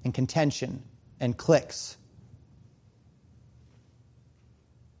and contention and cliques.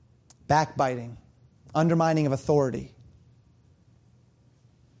 Backbiting. Undermining of authority.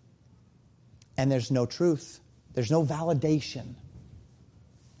 And there's no truth. There's no validation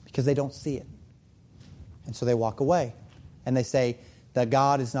because they don't see it. And so they walk away. And they say that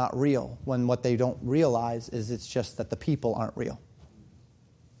God is not real, when what they don't realize is it's just that the people aren't real.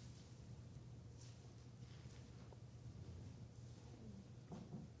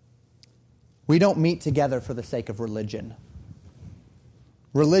 We don't meet together for the sake of religion.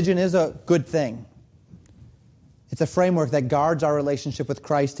 Religion is a good thing. It's a framework that guards our relationship with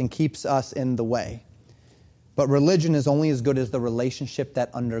Christ and keeps us in the way. But religion is only as good as the relationship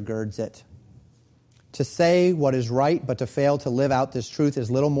that undergirds it. To say what is right, but to fail to live out this truth is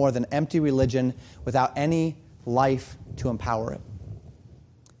little more than empty religion without any life to empower it.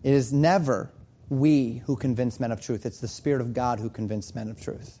 It is never we who convince men of truth. It's the Spirit of God who convinces men of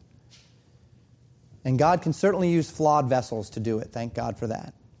truth. And God can certainly use flawed vessels to do it. Thank God for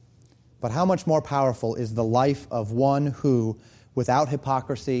that. But how much more powerful is the life of one who, without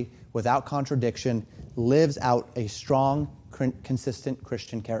hypocrisy, without contradiction, lives out a strong, consistent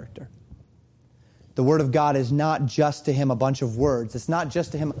Christian character? The Word of God is not just to him a bunch of words. It's not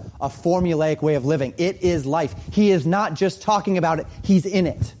just to him a formulaic way of living. It is life. He is not just talking about it. He's in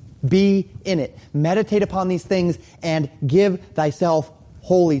it. Be in it. Meditate upon these things and give thyself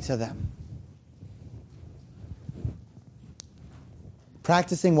wholly to them.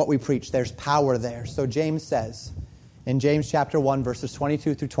 Practicing what we preach, there's power there. So James says in James chapter 1, verses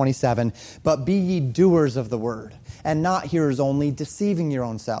 22 through 27, "But be ye doers of the word, and not hearers only, deceiving your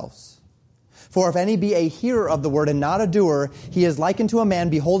own selves. For if any be a hearer of the word and not a doer, he is like unto a man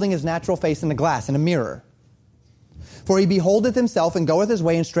beholding his natural face in a glass, in a mirror. For he beholdeth himself and goeth his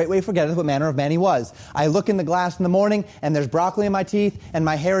way, and straightway forgetteth what manner of man he was. I look in the glass in the morning, and there's broccoli in my teeth, and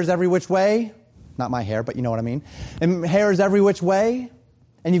my hair is every which way." Not my hair, but you know what I mean. "And hair is every which way."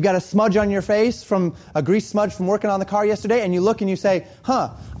 And you've got a smudge on your face from a grease smudge from working on the car yesterday, and you look and you say,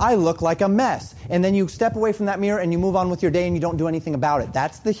 I look like a mess. And then you step away from that mirror and you move on with your day and you don't do anything about it.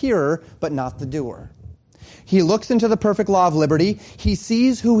 That's the hearer, but not the doer. He looks into the perfect law of liberty. He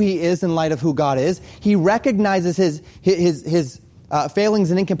sees who he is in light of who God is. He recognizes his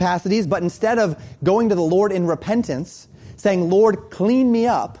failings and incapacities, but instead of going to the Lord in repentance, saying, "Lord, clean me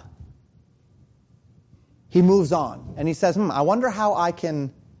up," he moves on, and he says, I wonder how I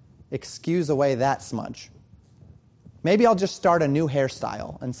can excuse away that smudge. Maybe I'll just start a new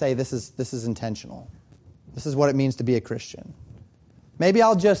hairstyle and say this is intentional. This is what it means to be a Christian. Maybe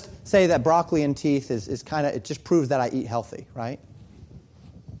I'll just say that broccoli and teeth is kind of, it just proves that I eat healthy, right?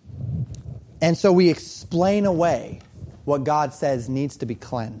 And so we explain away what God says needs to be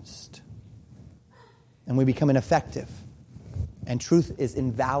cleansed. And we become ineffective. And truth is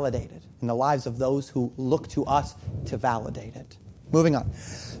invalidated in the lives of those who look to us to validate it. Moving on.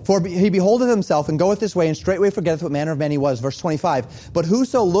 "For he beholdeth himself and goeth his way, and straightway forgetteth what manner of man he was." Verse 25. "But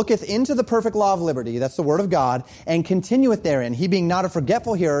whoso looketh into the perfect law of liberty," that's the word of God, "and continueth therein, he being not a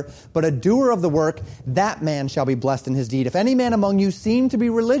forgetful hearer, but a doer of the work, that man shall be blessed in his deed. If any man among you seem to be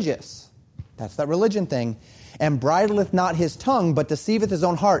religious," that's that religion thing, "and bridleth not his tongue, but deceiveth his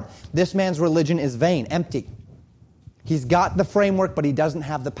own heart, this man's religion is vain," empty. He's got the framework, but he doesn't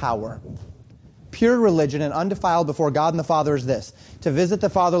have the power. Pure religion and undefiled before God and the Father is this: to visit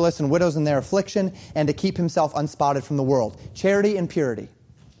the fatherless and widows in their affliction, and to keep himself unspotted from the world. Charity and purity.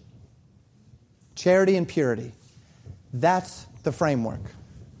 Charity and purity. That's the framework.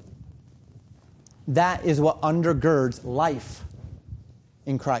 That is what undergirds life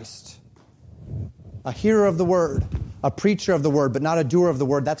in Christ. A hearer of the word, a preacher of the word, but not a doer of the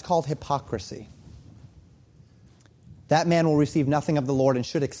word, that's called hypocrisy. That man will receive nothing of the Lord and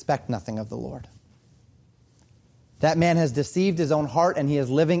should expect nothing of the Lord. That man has deceived his own heart, and he is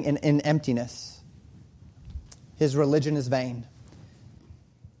living in emptiness. His religion is vain.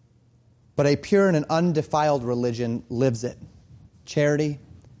 But a pure and an undefiled religion lives it. Charity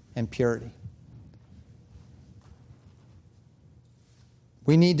and purity.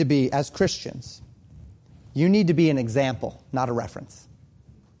 We need to be, as Christians, you need to be an example, not a reference.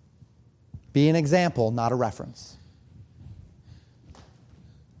 Be an example, not a reference.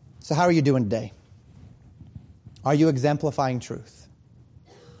 So how are you doing today? Are you exemplifying truth?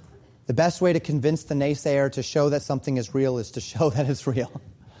 The best way to convince the naysayer to show that something is real is to show that it's real.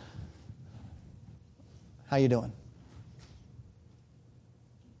 How you doing?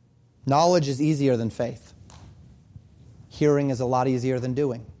 Knowledge is easier than faith. Hearing is a lot easier than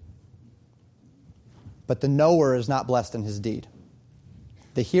doing. But the knower is not blessed in his deed.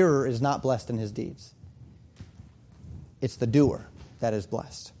 The hearer is not blessed in his deeds. It's the doer that is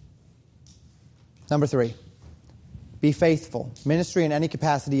blessed. Number 3, be faithful. Ministry in any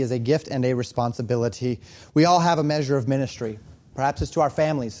capacity is a gift and a responsibility. We all have a measure of ministry. Perhaps it's to our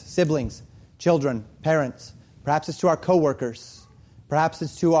families, siblings, children, parents. Perhaps it's to our coworkers. Perhaps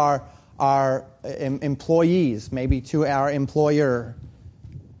it's to our employees, maybe to our employer.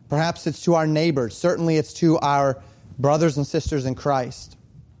 Perhaps it's to our neighbors. Certainly it's to our brothers and sisters in Christ.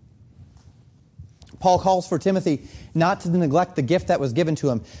 Paul calls for Timothy not to neglect the gift that was given to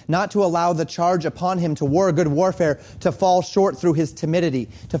him, not to allow the charge upon him to war a good warfare to fall short through his timidity,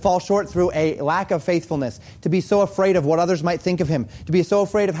 to fall short through a lack of faithfulness, to be so afraid of what others might think of him, to be so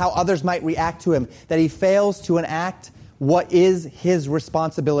afraid of how others might react to him, that he fails to enact what is his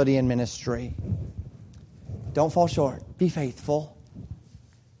responsibility in ministry. Don't fall short. Be faithful.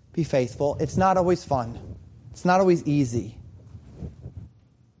 Be faithful. It's not always fun. It's not always easy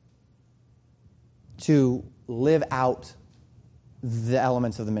to live out the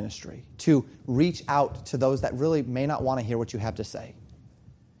elements of the ministry, to reach out to those that really may not want to hear what you have to say,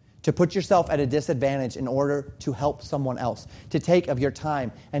 to put yourself at a disadvantage in order to help someone else, to take of your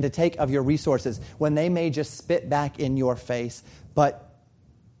time and to take of your resources when they may just spit back in your face, but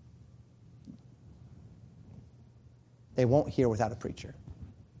they won't hear without a preacher.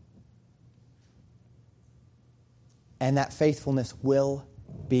 And that faithfulness will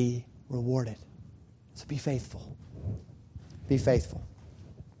be rewarded. So be faithful. Be faithful.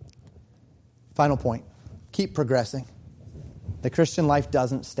 Final point. Keep progressing. The Christian life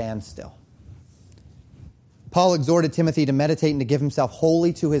doesn't stand still. Paul exhorted Timothy to meditate and to give himself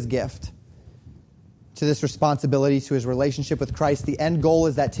wholly to his gift, to this responsibility, to his relationship with Christ. The end goal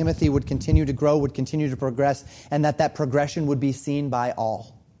is that Timothy would continue to grow, would continue to progress, and that progression would be seen by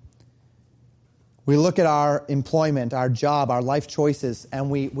all. We look at our employment, our job, our life choices, and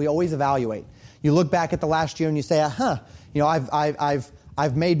we always evaluate. You look back at the last year and you say,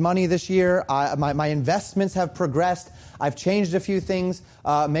 I've made money this year. My investments have progressed. I've changed a few things.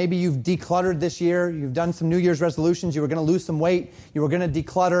 Maybe you've decluttered this year. You've done some New Year's resolutions. You were going to lose some weight. You were going to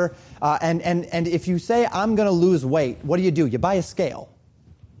declutter. And if you say, I'm going to lose weight, what do? You buy a scale.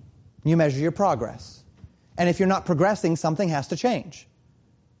 You measure your progress. And if you're not progressing, something has to change.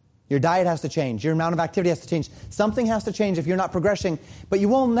 Your diet has to change. Your amount of activity has to change. Something has to change if you're not progressing, but you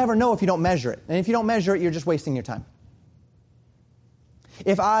will never know if you don't measure it. And if you don't measure it, you're just wasting your time.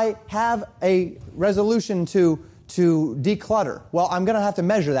 If I have a resolution to declutter, well, I'm going to have to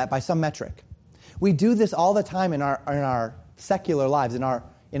measure that by some metric. We do this all the time in our secular lives, in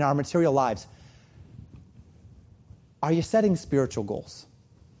our material lives. Are you setting spiritual goals?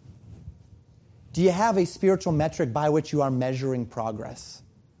 Do you have a spiritual metric by which you are measuring progress?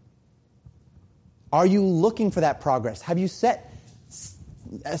 Are you looking for that progress? Have you set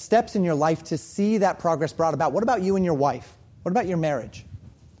steps in your life to see that progress brought about? What about you and your wife? What about your marriage?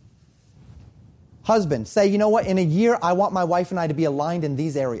 Husband, say, you know what? In a year, I want my wife and I to be aligned in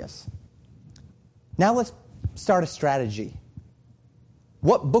these areas. Now let's start a strategy.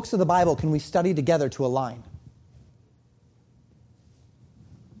 What books of the Bible can we study together to align?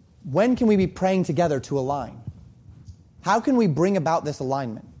 When can we be praying together to align? How can we bring about this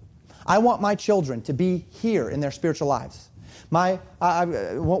alignment? I want my children to be here in their spiritual lives.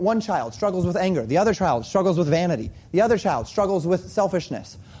 One child struggles with anger. The other child struggles with vanity. The other child struggles with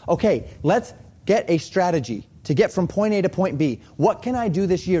selfishness. Okay, let's get a strategy to get from point A to point B. What can I do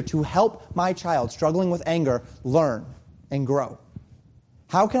this year to help my child struggling with anger learn and grow?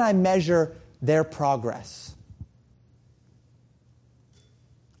 How can I measure their progress?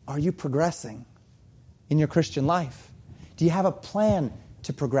 Are you progressing in your Christian life? Do you have a plan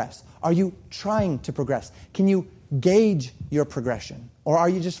to progress? Are you trying to progress? Can you gauge your progression? Or are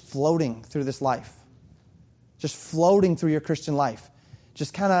you just floating through this life? Just floating through your Christian life?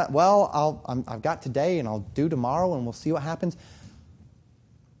 Just kind of, I've got today and I'll do tomorrow and we'll see what happens.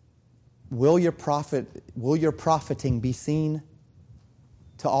 Will your profiting be seen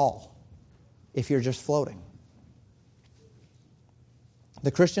to all if you're just floating?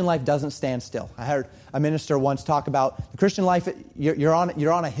 The Christian life doesn't stand still. I heard a minister once talk about the Christian life. You're on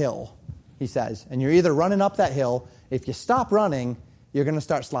a hill, he says, and you're either running up that hill. If you stop running, you're going to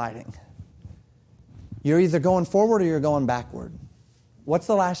start sliding. You're either going forward or you're going backward. What's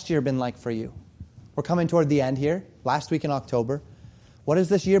the last year been like for you? We're coming toward the end here, last week in October. What has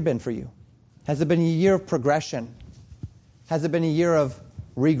this year been for you? Has it been a year of progression? Has it been a year of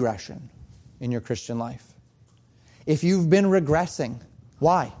regression in your Christian life? If you've been regressing,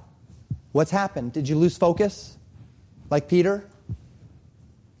 why? What's happened? Did you lose focus? Like Peter?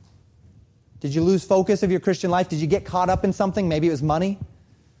 Did you lose focus of your Christian life? Did you get caught up in something? Maybe it was money.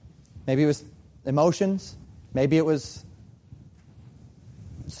 Maybe it was emotions. Maybe it was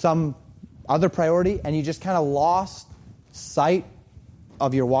some other priority, and you just kind of lost sight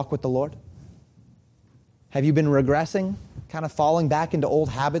of your walk with the Lord? Have you been regressing, kind of falling back into old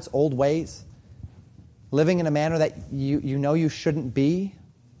habits, old ways? Living in a manner that you know you shouldn't be?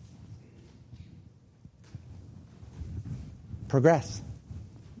 Progress.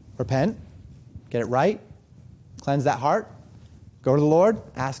 Repent. Get it right. Cleanse that heart. Go to the Lord.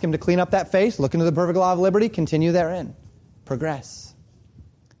 Ask Him to clean up that face. Look into the perfect law of liberty. Continue therein. Progress.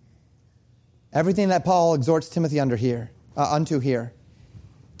 Everything that Paul exhorts Timothy unto here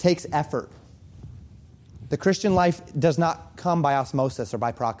takes effort. The Christian life does not come by osmosis or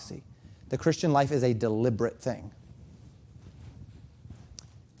by proxy. The Christian life is a deliberate thing.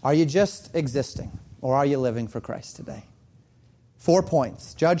 Are you just existing? Or are you living for Christ today? 4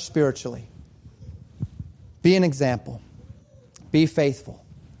 points. Judge spiritually. Be an example. Be faithful.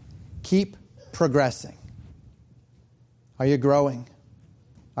 Keep progressing. Are you growing?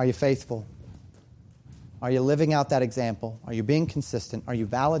 Are you faithful? Are you living out that example? Are you being consistent? Are you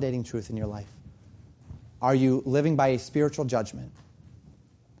validating truth in your life? Are you living by a spiritual judgment?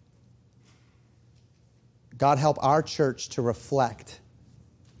 God, help our church to reflect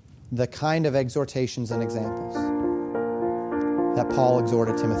the kind of exhortations and examples that Paul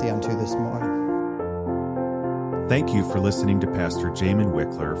exhorted Timothy unto this morning. Thank you for listening to Pastor Jamin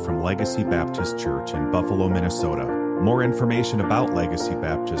Wickler from Legacy Baptist Church in Buffalo, Minnesota. More information about Legacy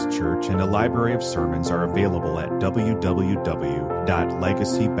Baptist Church and a library of sermons are available at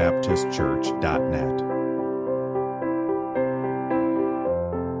www.legacybaptistchurch.net.